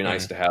 It'll be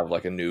nice to have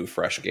like a new,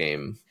 fresh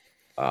game.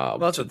 Well,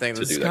 that's the thing.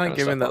 It's kind of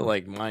giving that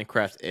like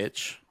Minecraft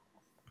itch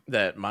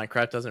that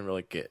Minecraft doesn't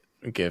really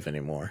give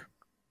anymore.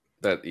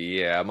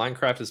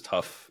 Minecraft is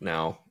tough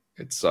now.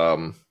 It's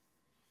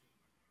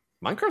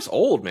Minecraft's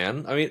old,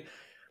 man. I mean,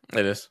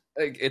 it is.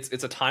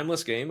 It's a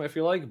timeless game, I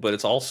feel like, but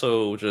it's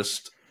also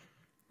just.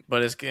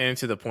 But it's getting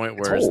to the point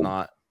where it's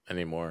not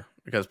anymore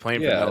because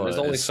playing vanilla there's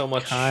only so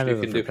much kind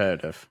of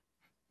repetitive.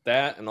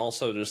 That and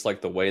also just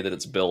like the way that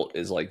it's built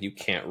is like you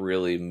can't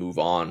really move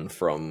on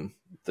from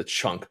the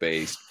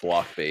chunk-based,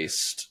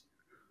 block-based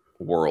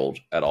world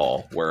at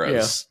all.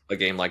 Whereas a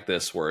game like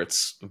this, where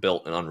it's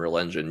built in Unreal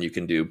Engine, you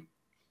can do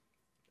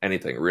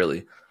anything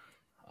really.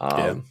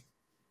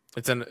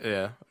 It's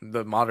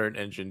the modern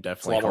engine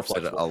definitely helps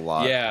it a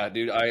lot. Yeah,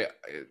 dude,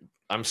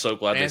 I'm so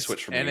glad they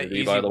switched from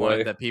Unity. By the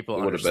way, that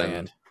people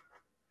understand.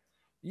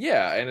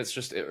 And it's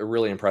just a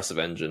really impressive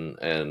engine,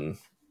 and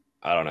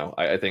I don't know.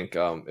 I think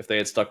if they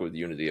had stuck with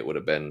Unity, it would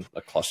have been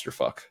a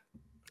clusterfuck.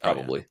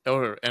 Probably. It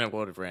would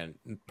have ran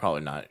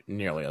probably not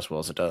nearly as well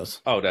as it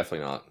does. Oh,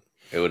 definitely not.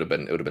 It would have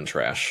been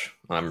trash.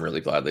 I'm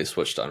really glad they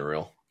switched to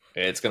Unreal.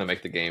 It's going to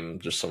make the game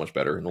just so much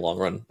better in the long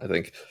run, I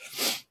think.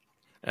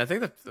 And I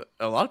think that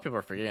a lot of people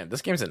are forgetting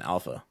this game's in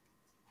alpha.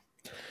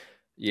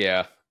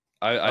 Yeah,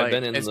 I've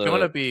been in. It's going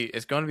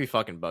to be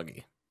fucking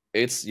buggy.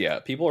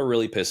 People are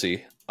really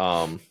pissy.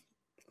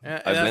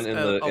 I've been in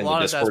the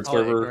Discord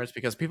server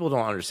because people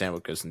don't understand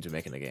what goes into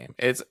making a game.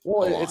 It's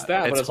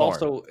that, but it's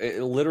hard. Also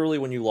literally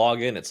when you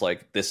log in, it's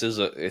like this is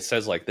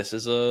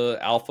a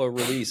alpha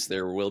release.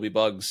 There will be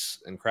bugs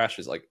and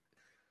crashes. Like,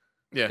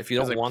 if you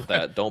don't want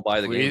that, don't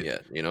buy the game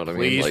yet. You know what I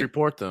mean? Please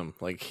report them.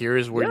 Like,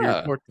 here's where you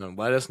report them.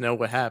 Let us know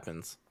what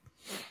happens.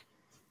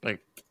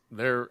 Like,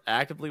 they're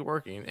actively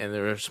working, and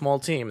they're a small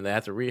team, and they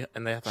have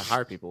to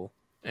hire people.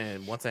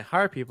 And once they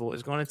hire people,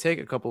 it's going to take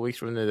a couple of weeks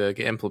for them to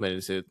get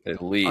implemented to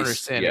at least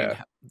understanding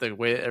the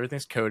way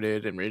everything's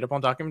coded and read up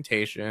on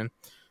documentation.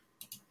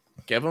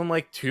 Give them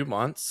like 2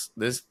 months.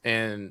 Once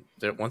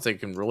they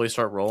can really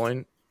start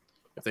rolling,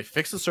 if they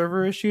fix the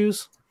server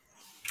issues,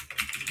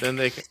 then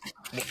they can.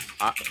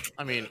 I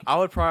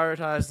would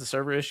prioritize the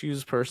server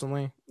issues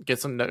personally. Get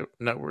some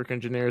network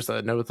engineers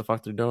that know what the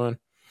fuck they're doing.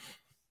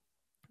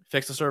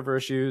 Fix the server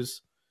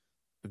issues,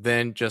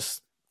 then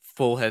just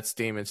full head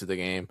steam into the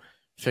game.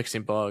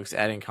 Fixing bugs,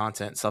 adding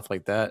content, stuff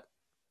like that,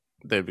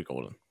 they'd be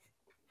golden.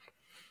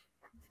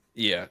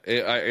 Yeah,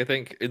 I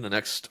think in the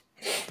next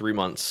 3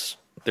 months,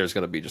 there's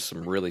going to be just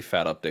some really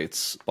fat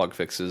updates, bug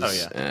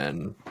fixes,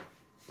 and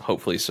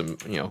hopefully some,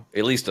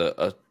 at least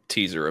a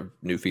teaser of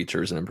new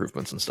features and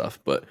improvements and stuff.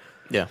 But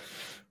yeah,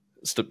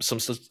 some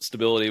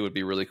stability would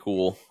be really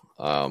cool.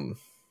 I'm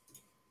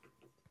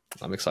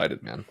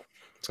excited, man.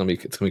 It's gonna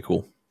be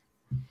cool.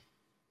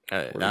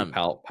 I'm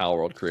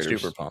PALWORLD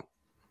creators. Super pumped.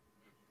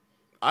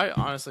 I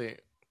honestly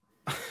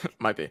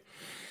might be.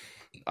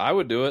 I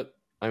would do it.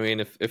 I mean,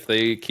 if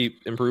they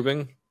keep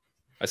improving,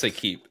 I say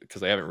keep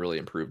because they haven't really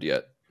improved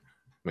yet.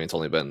 I mean, it's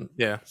only been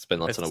it's been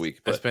less than a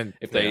week. But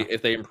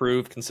if they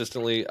improve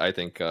consistently, I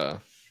think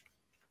it'll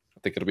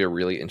be a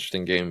really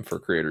interesting game for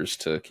creators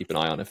to keep an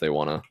eye on if they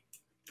want to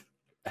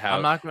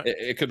have.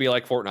 It could be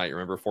like Fortnite.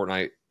 Remember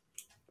Fortnite?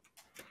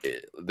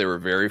 There were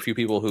very few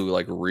people who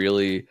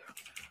really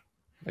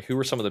who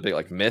were some of the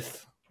big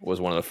Myth was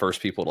one of the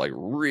first people to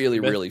really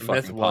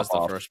fucking was pop the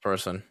off first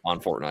person on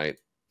Fortnite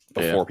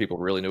before people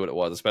really knew what it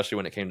was, especially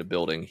when it came to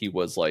building. He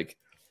was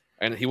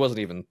and he wasn't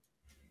even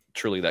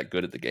truly that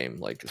good at the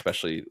game,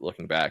 especially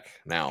looking back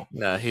now.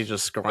 Yeah, he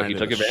just he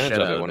took advantage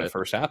of it when it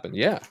first happened.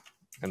 Yeah.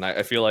 And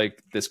I feel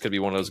like this could be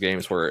one of those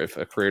games where if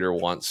a creator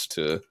wants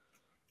to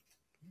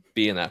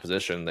be in that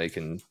position, they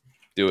can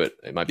do it.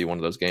 It might be one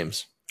of those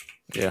games.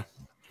 Yeah.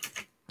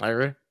 I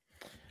agree.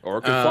 Or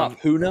it could flop.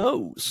 Who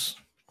knows?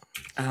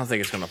 I don't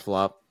think it's going to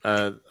flop.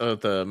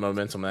 The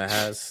momentum that it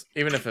has,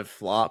 even if it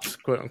flops,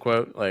 quote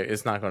unquote,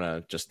 it's not going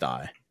to just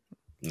die.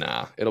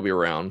 Nah, it'll be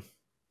around.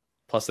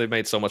 Plus, they've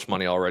made so much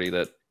money already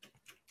that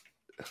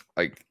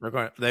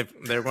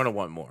they're going to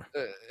want more.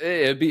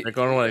 They're going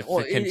to want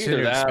to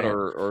continue that,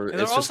 or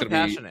it's just going to be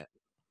passionate.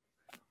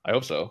 I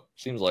hope so.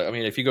 Seems like, I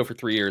mean, if you go for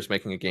 3 years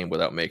making a game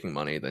without making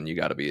money, then you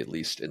got to be at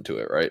least into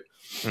it, right?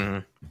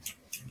 Mm-hmm.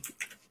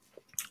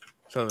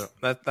 So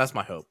that's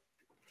my hope.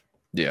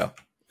 Yeah.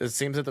 It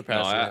seems that the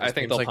past. I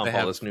think they'll pump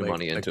all this new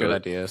money into good it.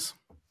 Ideas.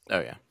 Oh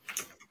yeah.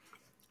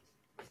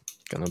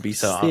 Gonna be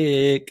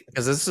sick.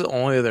 Because this is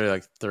only their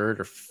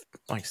third or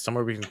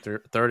somewhere between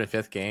third and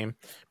fifth game,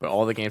 but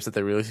all the games that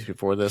they released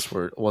before this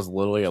was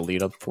literally a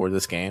lead up for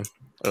this game.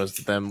 It was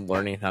them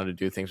learning how to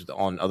do things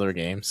on other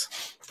games.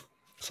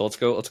 So let's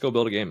go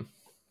build a game.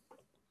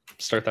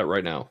 Start that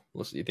right now.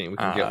 You think we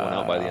can get one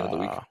out by the end of the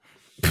week?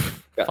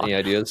 Got any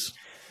ideas?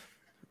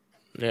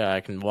 Yeah,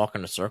 I can walk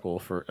in a circle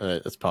for.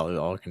 That's probably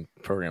all I can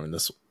program in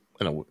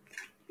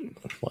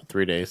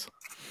 3 days.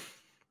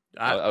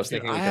 I was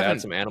thinking we could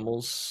add some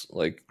animals.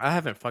 I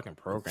haven't fucking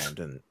programmed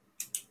in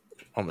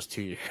almost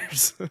 2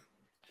 years.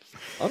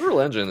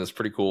 Unreal Engine is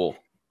pretty cool.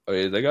 I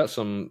mean, they got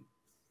some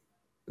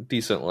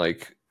decent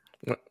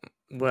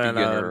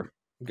beginner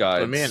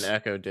guides. When me and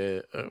Echo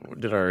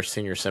did our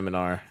senior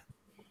seminar,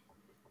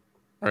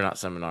 or not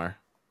seminar,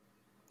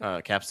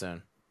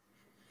 capstone.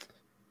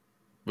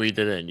 We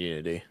did it in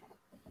Unity.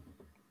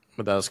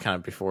 But that was kind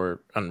of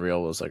before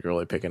Unreal was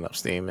really picking up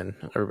steam and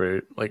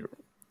everybody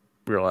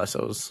realized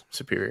it was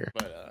superior.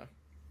 But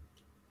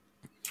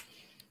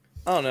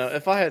I don't know.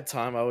 If I had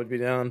time, I would be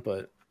down.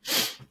 But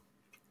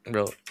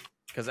really,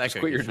 because I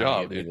quit your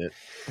job, dude.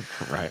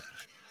 Right.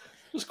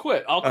 Just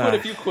quit. I'll quit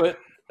if you quit.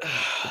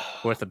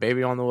 With the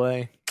baby on the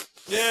way.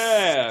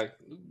 Yeah,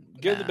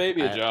 give the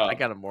baby a job. I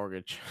got a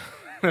mortgage.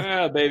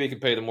 Yeah, the baby can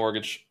pay the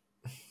mortgage.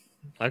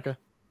 Okay.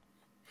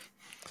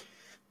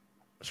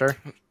 Sure.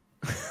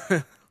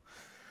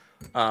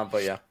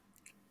 But yeah,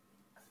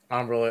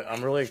 I'm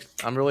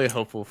really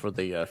hopeful for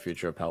the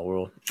future of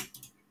PALWORLD.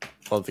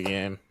 Love the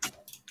game.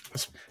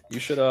 You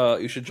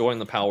should join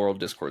the PALWORLD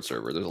Discord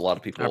server. There's a lot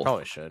of people. I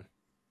probably should.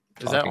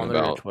 Is that on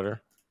their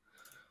Twitter?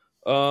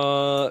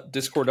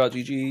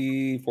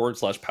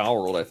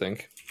 Discord.gg/PALWORLD. I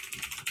think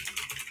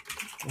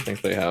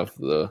they have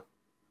the.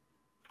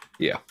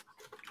 Yeah.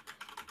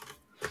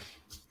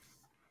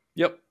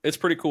 Yep, it's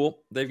pretty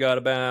cool. They've got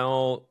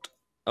about.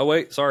 Oh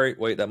wait,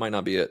 that might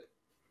not be it.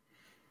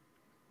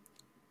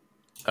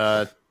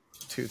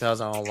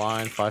 2,000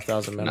 online,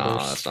 5,000 members.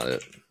 Nah, that's not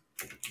it.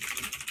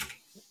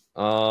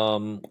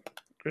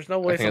 There's no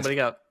way somebody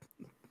got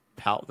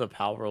the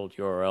PALWORLD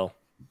URL.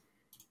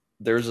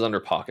 Theirs is under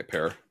Pocket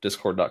Pair.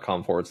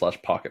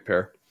 Discord.com/Pocket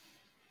Pair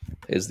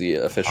is the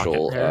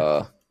official.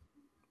 Then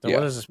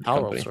what is this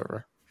PALWORLD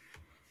server?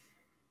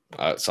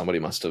 Somebody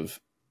must have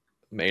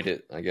made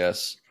it, I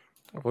guess.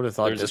 I would have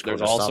thought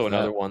there's also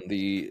another one.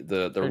 The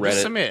Reddit.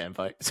 Just send me an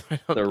invite.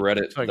 The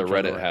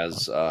Reddit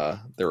has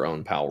their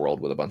own PALWORLD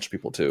with a bunch of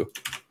people too.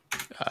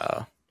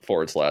 /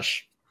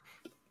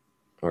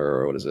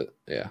 or what is it?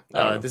 Yeah.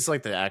 This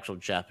is the actual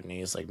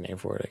Japanese name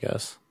for it, I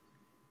guess.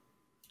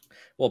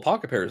 Well,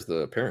 Pocket Pair is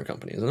the parent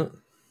company, isn't it?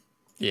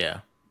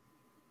 Yeah.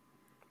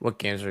 What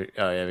games are?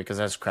 Oh yeah, because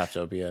that's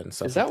Craftopia and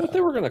stuff. Is that what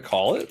they were going to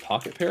call it?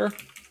 Pocket Pair?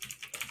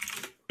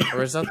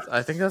 Or is that?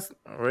 I think that's.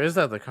 Or is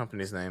that the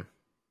company's name?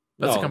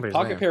 That's the company's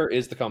Pocket name. Pair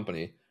is the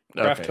company.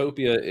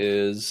 Craftopia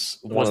is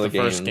one of the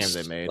first games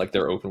game they made,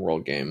 their open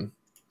world game,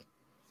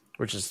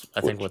 which is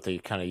I think what they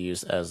kind of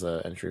used as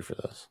the entry for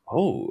this.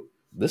 Oh,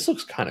 this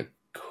looks kind of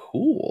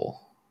cool,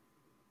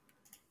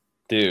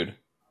 dude.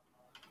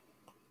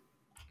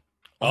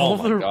 Oh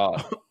my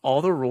god!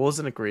 all the rules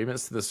and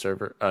agreements to the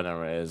server. Oh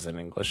no, it is in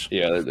English.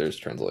 Yeah, there's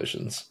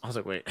translations. I was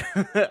like, wait,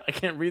 I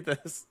can't read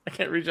this. I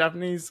can't read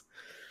Japanese.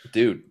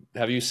 Dude,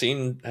 have you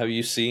seen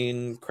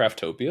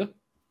Craftopia?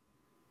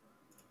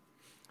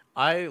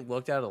 I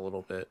looked at it a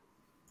little bit,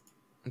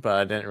 but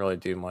I didn't really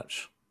do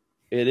much.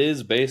 It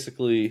is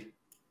basically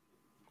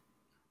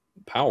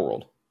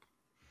PALWORLD.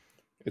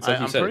 It's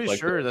like I'm pretty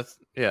sure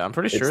I'm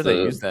pretty sure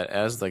they use that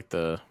as like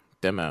the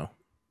demo.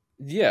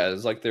 Yeah,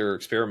 it's like their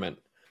experiment.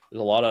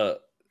 There's a lot of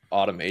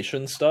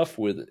automation stuff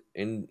with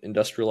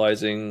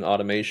industrializing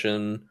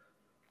automation.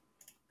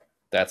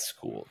 That's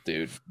cool,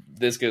 dude.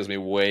 This gives me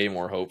way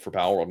more hope for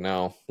PALWORLD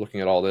now,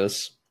 looking at all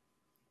this.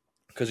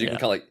 Because you can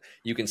kind of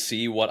you can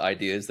see what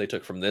ideas they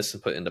took from this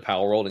and put into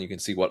PALWORLD, and you can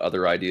see what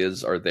other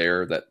ideas are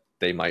there that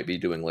they might be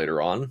doing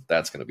later on.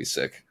 That's going to be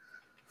sick.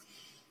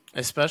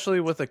 Especially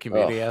with the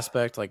community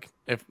aspect. Like,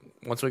 if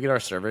once we get our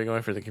survey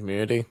going for the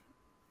community,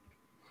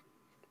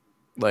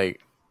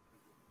 like,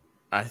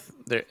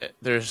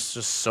 there's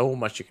just so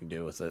much you can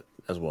do with it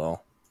as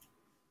well.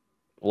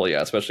 Well,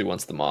 yeah, especially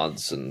once the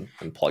mods and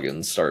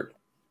plugins start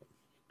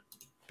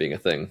being a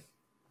thing.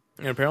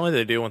 And apparently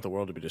they do want the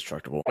world to be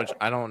destructible, which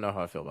I don't know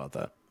how I feel about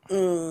that.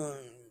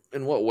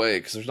 In what way?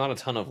 Because there's not a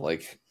ton of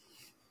like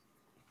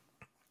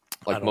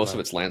most of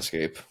it's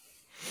landscape.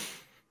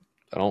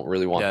 I don't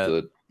really want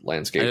the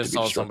landscape to be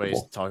destructible. I just saw somebody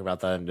talk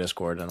about that in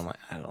Discord, and I'm like,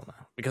 I don't know.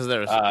 Because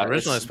there's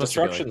originally supposed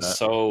to be like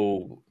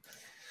that.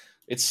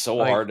 It's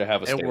so hard to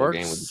have a stable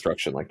game with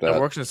destruction like that. It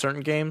works in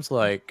certain games,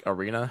 like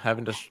Arena,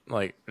 it's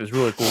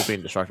really cool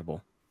being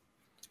destructible.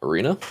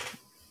 Arena?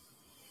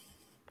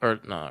 Or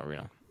not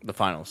Arena. The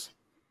finals.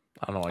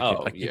 I don't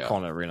know. I keep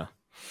calling it Arena.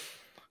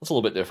 It's a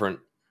little bit different,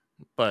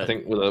 but I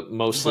think with a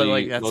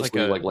mostly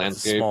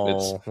landscape,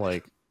 small,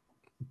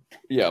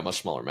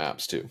 much smaller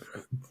maps too.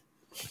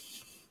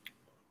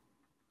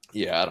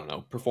 Yeah, I don't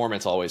know.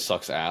 Performance always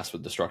sucks ass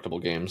with destructible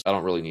games. I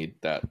don't really need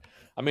that.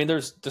 I mean,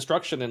 there's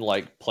destruction in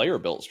like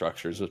player-built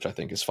structures, which I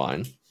think is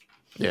fine.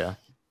 Yeah,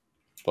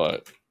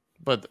 but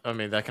I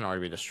mean that can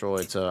already be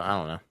destroyed. So I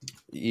don't know.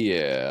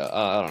 Yeah,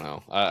 I don't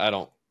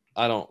know.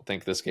 I don't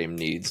think this game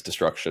needs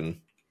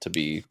destruction to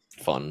be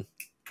fun.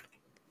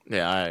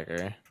 Yeah, I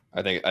agree.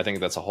 I think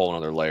that's a whole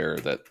other layer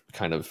that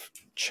kind of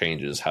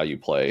changes how you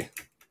play,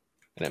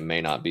 and it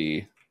may not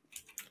be.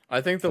 I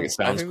think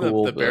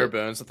the bare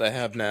bones that they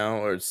have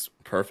now is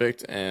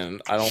perfect,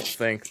 and I don't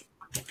think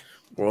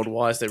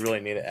world-wise they really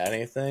need to add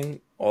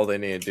anything. All they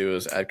need to do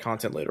is add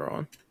content later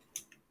on.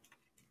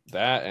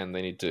 That, and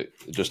they need to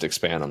just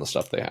expand on the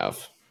stuff they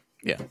have.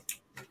 Yeah,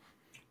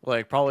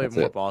 like probably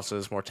more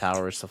bosses, more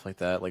towers, stuff like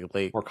that. Like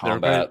more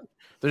combat.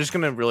 They're just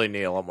gonna really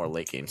need a lot more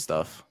late game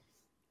stuff.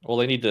 Well,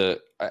 they need to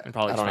and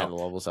probably expand the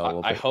levels out a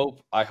little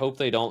bit. I hope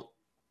they don't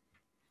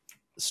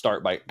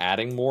start by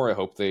adding more. I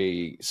hope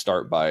they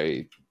start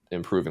by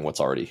improving what's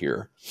already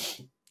here,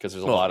 because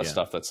there's a lot of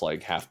stuff that's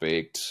like half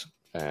baked,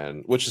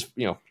 and which is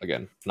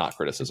again not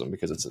criticism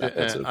because it's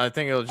I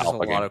think it was just a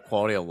lot of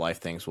quality of life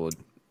things would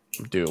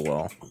do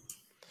well.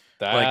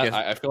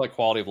 I feel like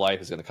quality of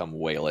life is going to come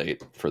way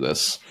late for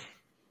this.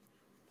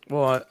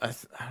 Well, I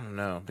don't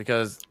know,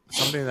 because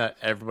something that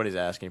everybody's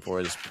asking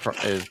for is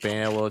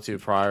being able to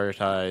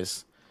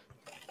prioritize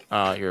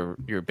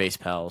your base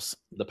pals.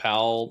 The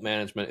pal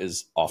management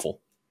is awful.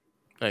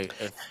 Like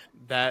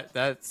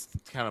that's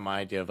kind of my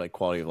idea of like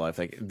quality of life.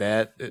 Like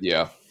that.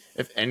 Yeah.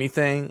 If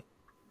anything,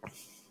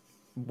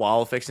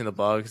 while fixing the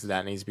bugs,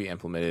 that needs to be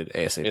implemented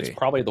ASAP. It's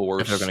probably the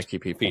worst. If they're going to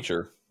keep people.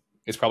 Feature.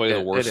 It's probably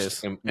the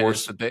worst.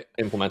 Worst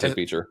implemented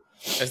feature.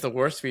 It's the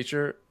worst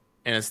feature,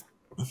 and it's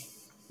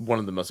one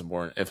of the most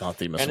important, if not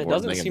the most important.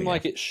 And it doesn't seem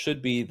like it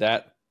should be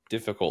that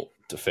difficult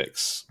to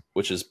fix,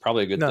 which is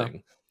probably a good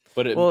thing.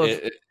 But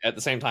at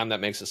the same time, that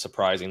makes it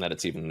surprising that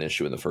it's even an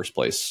issue in the first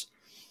place.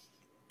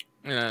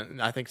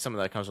 And I think some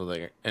of that comes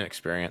with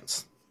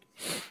inexperience.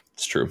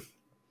 It's true.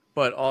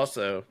 But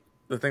also,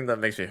 the thing that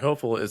makes me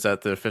hopeful is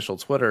that the official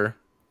Twitter,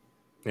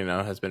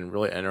 has been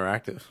really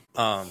interactive.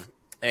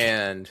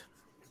 And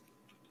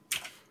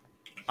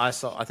I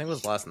think it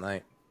was last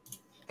night,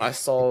 I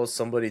saw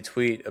somebody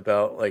tweet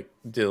about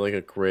did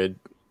a grid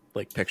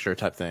picture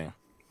type thing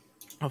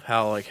of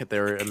how they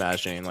were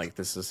imagining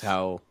this is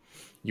how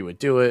you would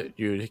do it.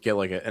 You'd get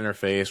an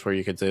interface where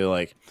you could do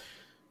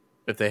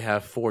if they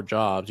have 4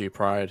 jobs, you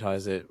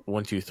prioritize it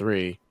 1, 2,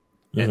 3,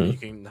 and you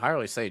can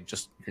entirely say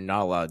just you're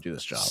not allowed to do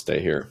this job.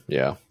 Stay here,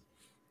 yeah.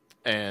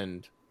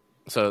 And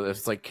so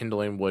it's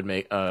kindling,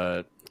 wood,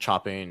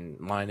 chopping,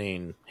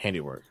 mining,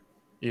 handiwork.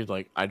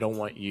 You're I don't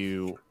want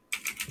you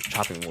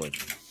chopping wood.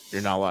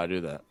 You're not allowed to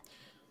do that.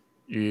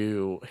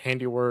 You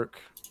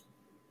handiwork,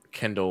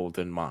 kindle,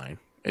 then mine,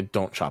 and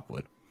don't chop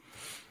wood.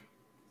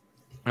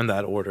 In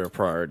that order of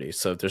priority.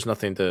 So if there's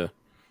nothing to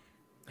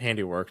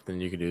handiwork, then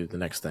you can do the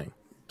next thing.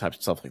 Types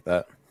of stuff like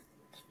that.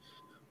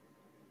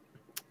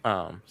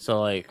 And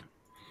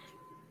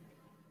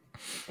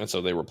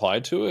so they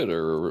replied to it,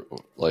 or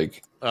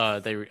I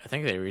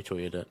think they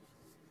retweeted it.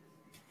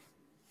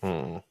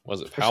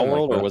 Was it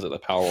PALWORLD or was it the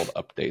PALWORLD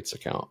updates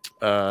account?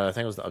 I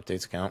think it was the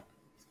updates account.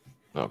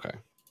 Okay,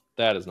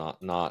 that is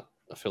not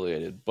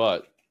affiliated,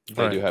 but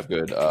they do have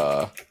good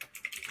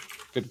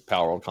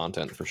PALWORLD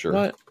content for sure.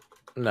 What?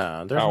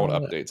 No, there's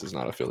PALWORLD Updates is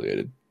not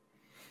affiliated.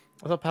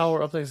 I thought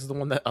PALWORLD Updates is the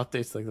one that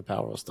updates like the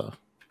PALWORLD stuff.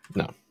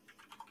 No.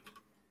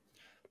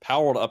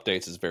 PALWORLD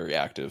Updates is very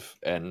active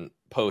and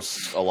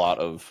posts a lot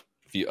of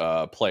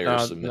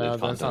players submitted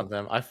content. That's not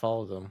them. I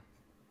follow them.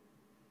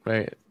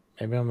 Wait,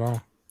 maybe I'm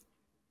wrong.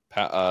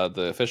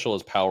 The official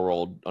is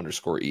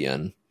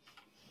PALWORLD_EN.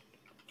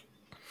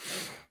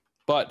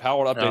 But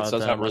PALWORLD Updates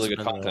does have really good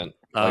content.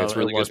 Like it's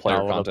really good player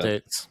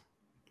content. Updates.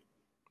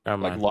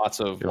 Like lots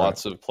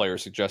of player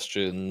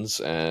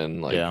suggestions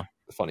and like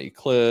funny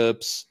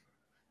clips.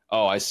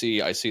 Oh, I see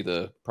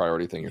the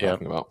priority thing you're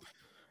talking about.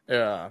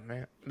 Yeah,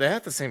 man. They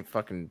had the same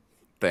fucking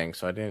thing,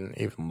 so I didn't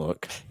even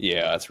look.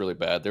 Yeah, it's really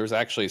bad. There was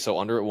actually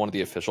under one of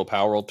the official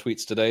PALWORLD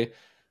tweets today,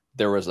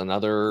 there was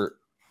another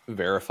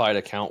verified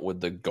account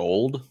with the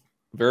gold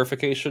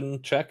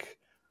verification check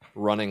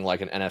running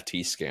like an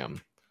NFT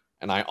scam.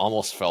 And I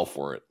almost fell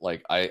for it.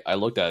 Like I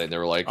looked at it and they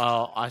were like,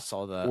 "Oh, I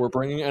saw that. We're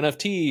bringing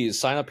NFTs.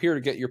 Sign up here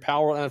to get your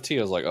PALWORLD NFT."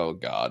 I was like, "Oh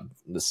god,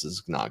 this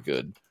is not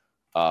good."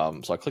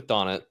 So I clicked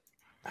on it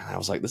and I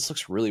was like, "This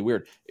looks really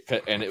weird."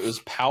 And it was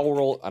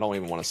PALWORLD. I don't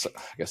even want to say.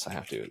 I guess I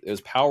have to. It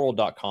was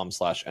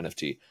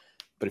PALWORLD.com/NFT.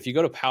 But if you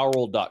go to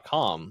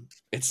PALWORLD.com,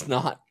 it's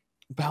not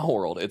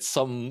PALWORLD. It's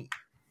some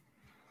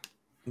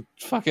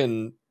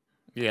fucking.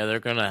 Yeah, they're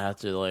gonna have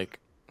to like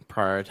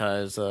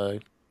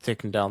prioritize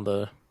taking down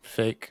the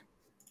fake.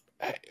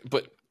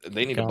 But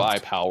they need to buy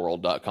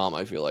PALWORLD.com,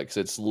 I feel like, because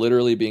it's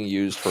literally being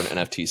used for an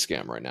NFT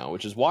scam right now,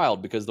 which is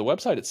wild because the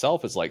website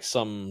itself is like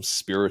some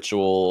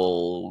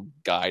spiritual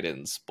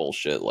guidance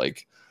bullshit.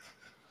 Like,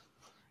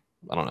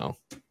 I don't know.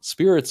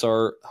 Spirits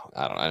are...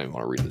 I don't even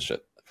want to read this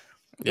shit.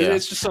 Yeah.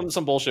 It's just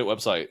some bullshit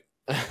website.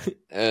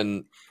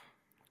 And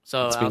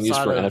so it's being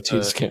used for an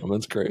NFT scam.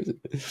 That's crazy.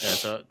 Yeah,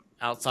 so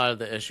outside of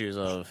the issues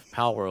of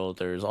PALWORLD,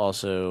 there's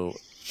also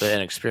the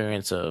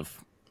inexperience of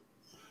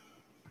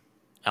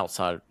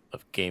outside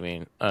of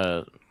gaming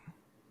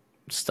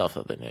stuff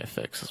that they need to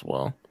fix as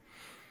well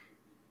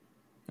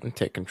and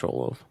take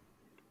control of,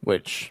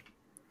 which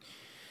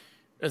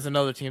is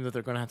another team that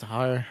they're going to have to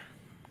hire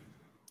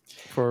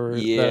for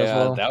that as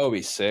well. That would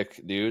be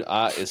sick, dude.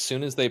 As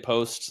soon as they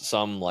post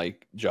some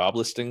like job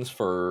listings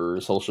for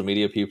social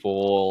media people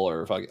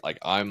or like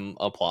I'm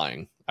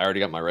applying. I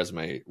already got my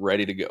resume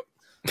ready to go.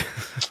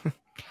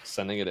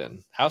 Sending it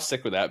in. How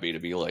sick would that be to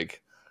be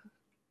like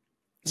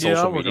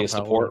social media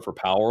support for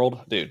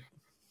PALWORLD? Dude.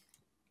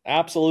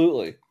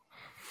 Absolutely.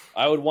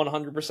 I would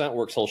 100%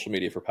 work social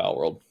media for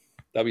PALWORLD.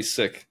 That'd be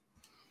sick.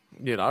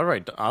 Dude, I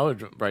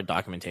would write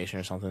documentation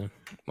or something.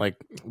 Like,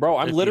 bro,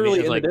 I'm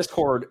literally in the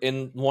Discord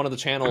in one of the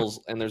channels,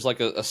 and there's like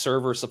a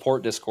server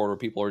support Discord where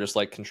people are just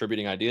like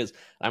contributing ideas.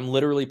 I'm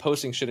literally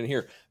posting shit in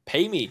here.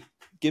 Pay me.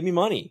 Give me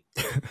money.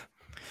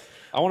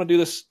 I want to do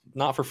this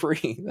not for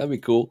free. That'd be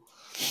cool.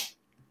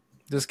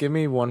 Just give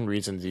me one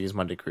reason to use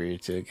my degree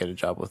to get a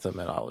job with them,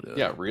 and I will do it.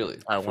 Yeah, really.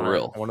 I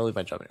want to leave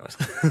my job anyways.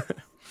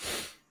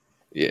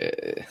 Yeah.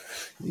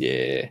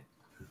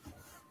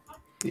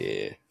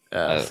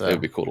 It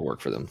would be cool to work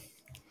for them.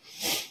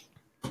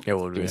 It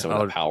would be. Some of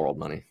that PALWORLD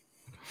money.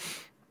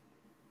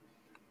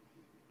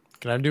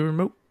 Can I do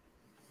remote?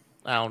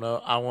 I don't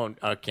know.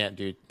 I can't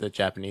do the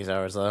Japanese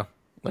hours though.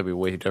 That'd be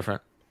way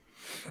different.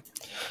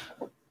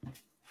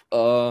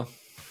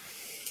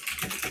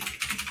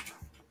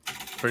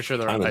 Pretty sure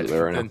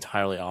they're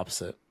entirely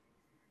opposite.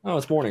 Oh,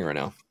 it's morning right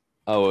now.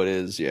 Oh, it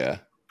is. Yeah,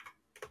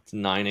 it's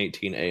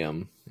 9:18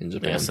 a.m. in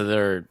Japan. Yeah, so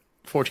they're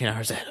 14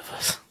 hours ahead of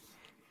us.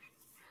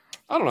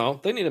 I don't know.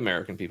 They need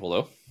American people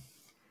though.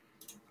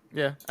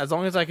 Yeah, as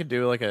long as I could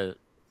do like a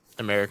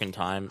American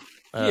time.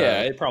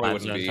 It probably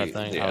wouldn't be.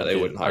 Yeah, they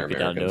wouldn't hire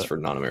Americans for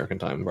non-American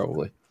time,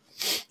 probably.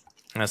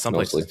 Some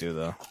places do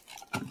though.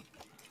 I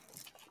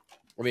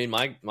mean,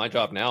 my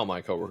job now,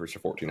 my coworkers are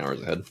 14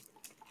 hours ahead.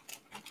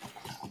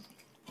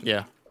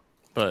 Yeah,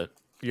 but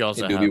you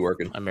also have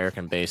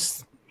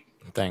American-based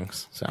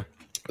things. So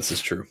this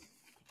is true.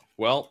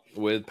 Well,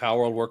 with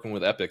PALWORLD working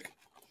with Epic,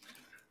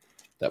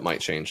 that might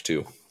change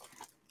too.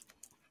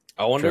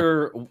 I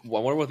wonder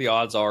what the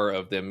odds are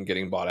of them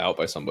getting bought out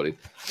by somebody.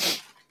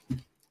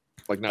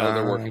 Like now that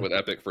they're working with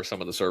Epic for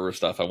some of the server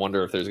stuff, I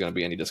wonder if there's going to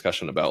be any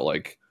discussion about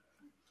like,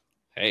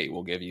 hey,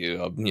 we'll give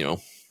you, I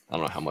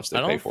don't know how much they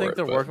pay for it. I don't think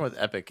they're working with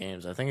Epic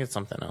Games. I think it's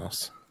something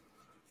else.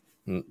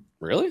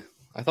 Really?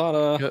 I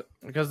thought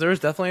because there was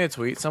definitely a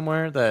tweet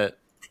somewhere that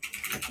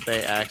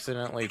they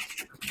accidentally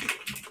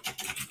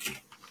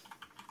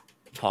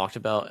talked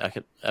about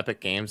Epic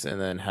Games and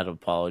then had to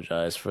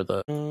apologize for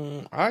the.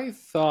 I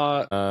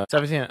thought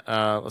 17.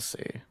 Let's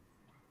see.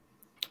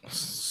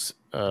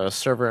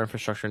 Server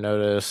infrastructure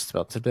notice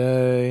about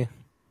today.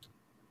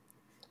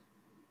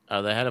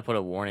 They had to put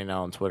a warning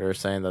out on Twitter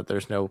saying that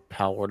there's no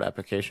PALWORLD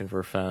application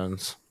for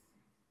phones.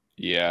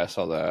 Yeah, I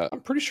saw that. I'm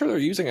pretty sure they're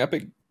using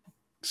Epic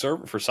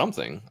server for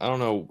something. I don't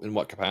know in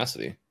what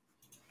capacity.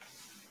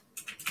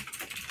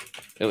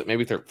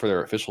 Maybe for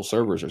their official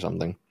servers or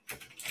something.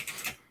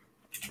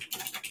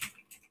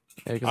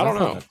 Yeah, I don't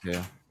know.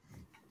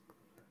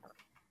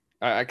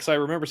 Because I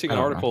remember seeing an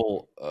I don't know.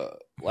 article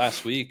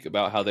last week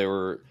about how they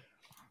were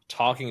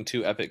talking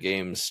to Epic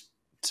Games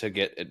to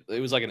get it. It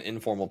was like an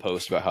informal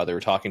post about how they were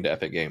talking to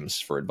Epic Games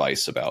for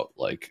advice about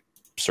like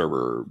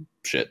server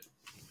shit.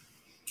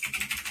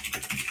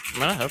 I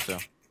mean, I hope so.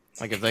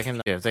 Like if they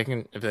can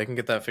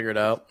get that figured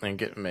out and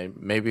get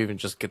maybe even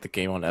just get the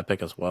game on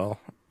Epic as well.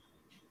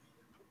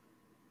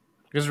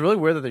 Because it's really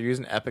weird that they're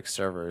using Epic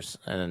servers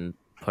and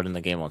putting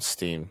the game on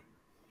Steam.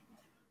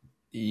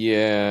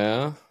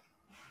 Yeah.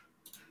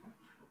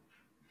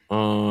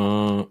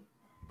 PALWORLD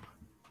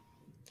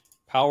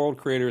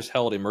creators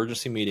held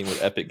emergency meeting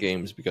with Epic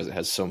Games because it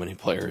has so many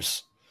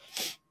players.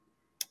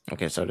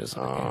 Okay, so it is.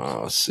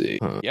 Let's see.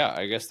 Yeah,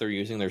 I guess they're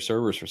using their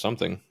servers for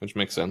something, which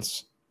makes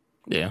sense.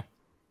 Yeah.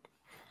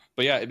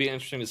 But yeah, it'd be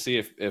interesting to see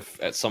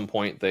if at some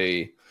point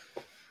they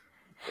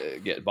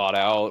get bought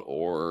out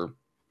or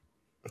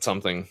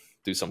something,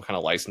 do some kind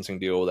of licensing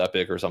deal with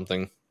Epic or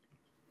something.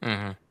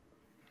 Mm-hmm.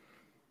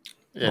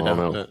 Yeah,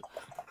 no.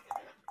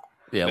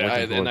 Yeah,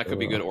 and that could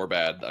be good or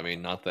bad. I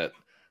mean, not that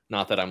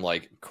I'm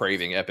like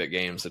craving Epic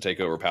Games to take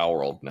over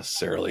PALWORLD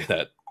necessarily.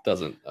 That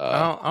doesn't.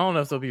 I don't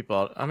know if they'll be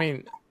bought. I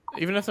mean,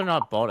 even if they're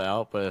not bought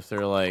out, but if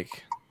they're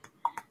like,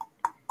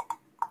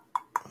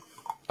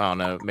 I don't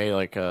know, maybe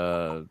like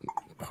a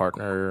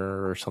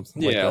partner or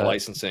something. Yeah, like that.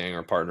 Licensing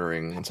or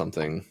partnering on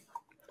something.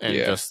 And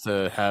just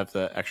to have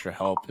the extra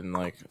help and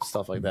like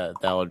stuff like that,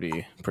 that would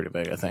be pretty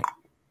big, I think.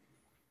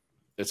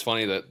 It's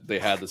funny that they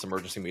had this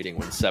emergency meeting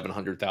when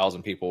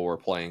 700,000 people were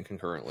playing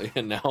concurrently,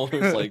 and now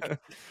there's like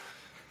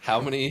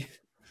how many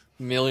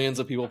millions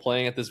of people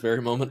playing at this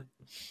very moment?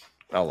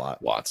 A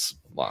lot. Lots.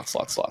 Ouch.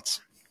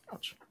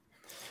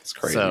 It's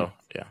crazy. So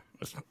yeah,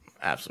 it's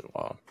absolutely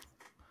wild.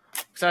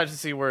 Excited to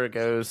see where it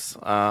goes.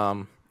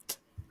 I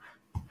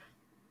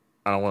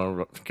don't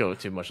want to go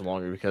too much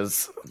longer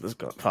because this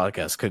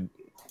podcast could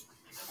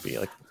be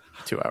like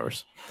 2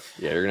 hours.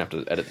 Yeah, you're gonna have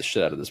to edit the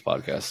shit out of this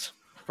podcast.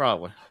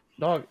 Probably.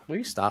 Dog, will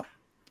you stop?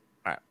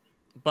 All right.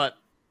 But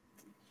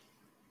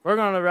we're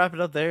going to wrap it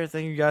up there.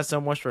 Thank you guys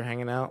so much for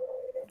hanging out,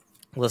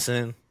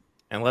 listening,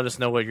 and let us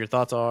know what your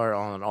thoughts are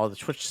on all the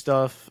Twitch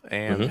stuff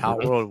and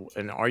PALWORLD.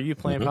 And are you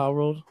playing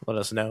PALWORLD? Let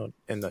us know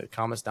in the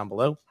comments down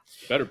below.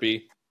 Better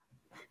be.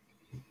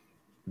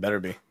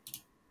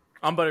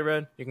 I'm Buddy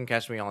Red. You can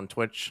catch me on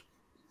Twitch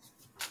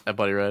at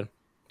Buddy Red,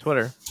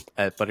 Twitter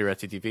at Buddy Red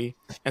TTV,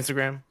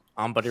 Instagram,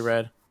 I'm Buddy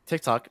Red,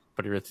 TikTok,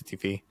 Buddy Red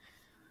TTV,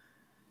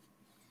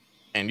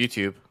 and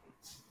YouTube,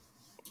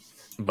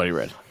 Buddy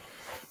Red.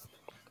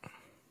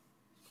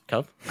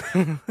 Cub?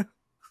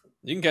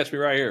 You can catch me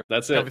right here.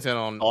 That's it. Covington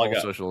on all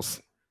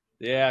socials.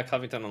 Yeah,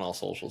 Covington on all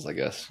socials, I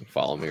guess.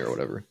 Follow me or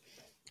whatever.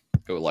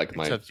 Go like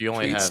my Except you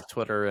only tweets. have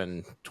Twitter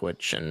and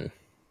Twitch and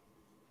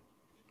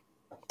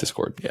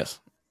Discord. Yes.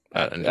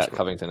 At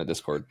Covington at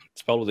Discord.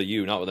 Spelled with a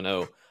U, not with an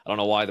O. I don't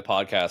know why the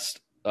podcast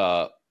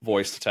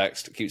voice to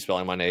text keeps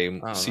spelling my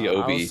name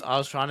COB. I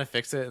was trying to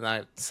fix it,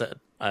 and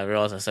I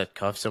realized I said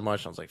Cuff so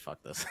much. I was like,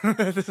 "Fuck this."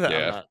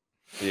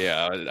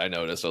 Yeah, I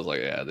noticed. I was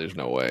like, "Yeah, there's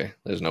no way.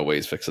 There's no way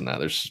he's fixing that.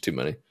 There's just too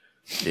many."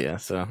 Yeah.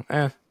 So,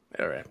 all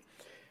right.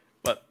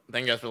 But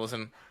thank you guys for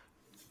listening.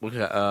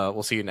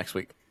 We'll see you next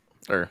week,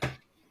 or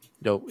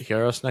you'll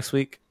hear us next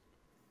week.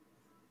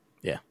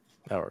 Yeah,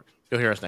 that works. You'll hear us next.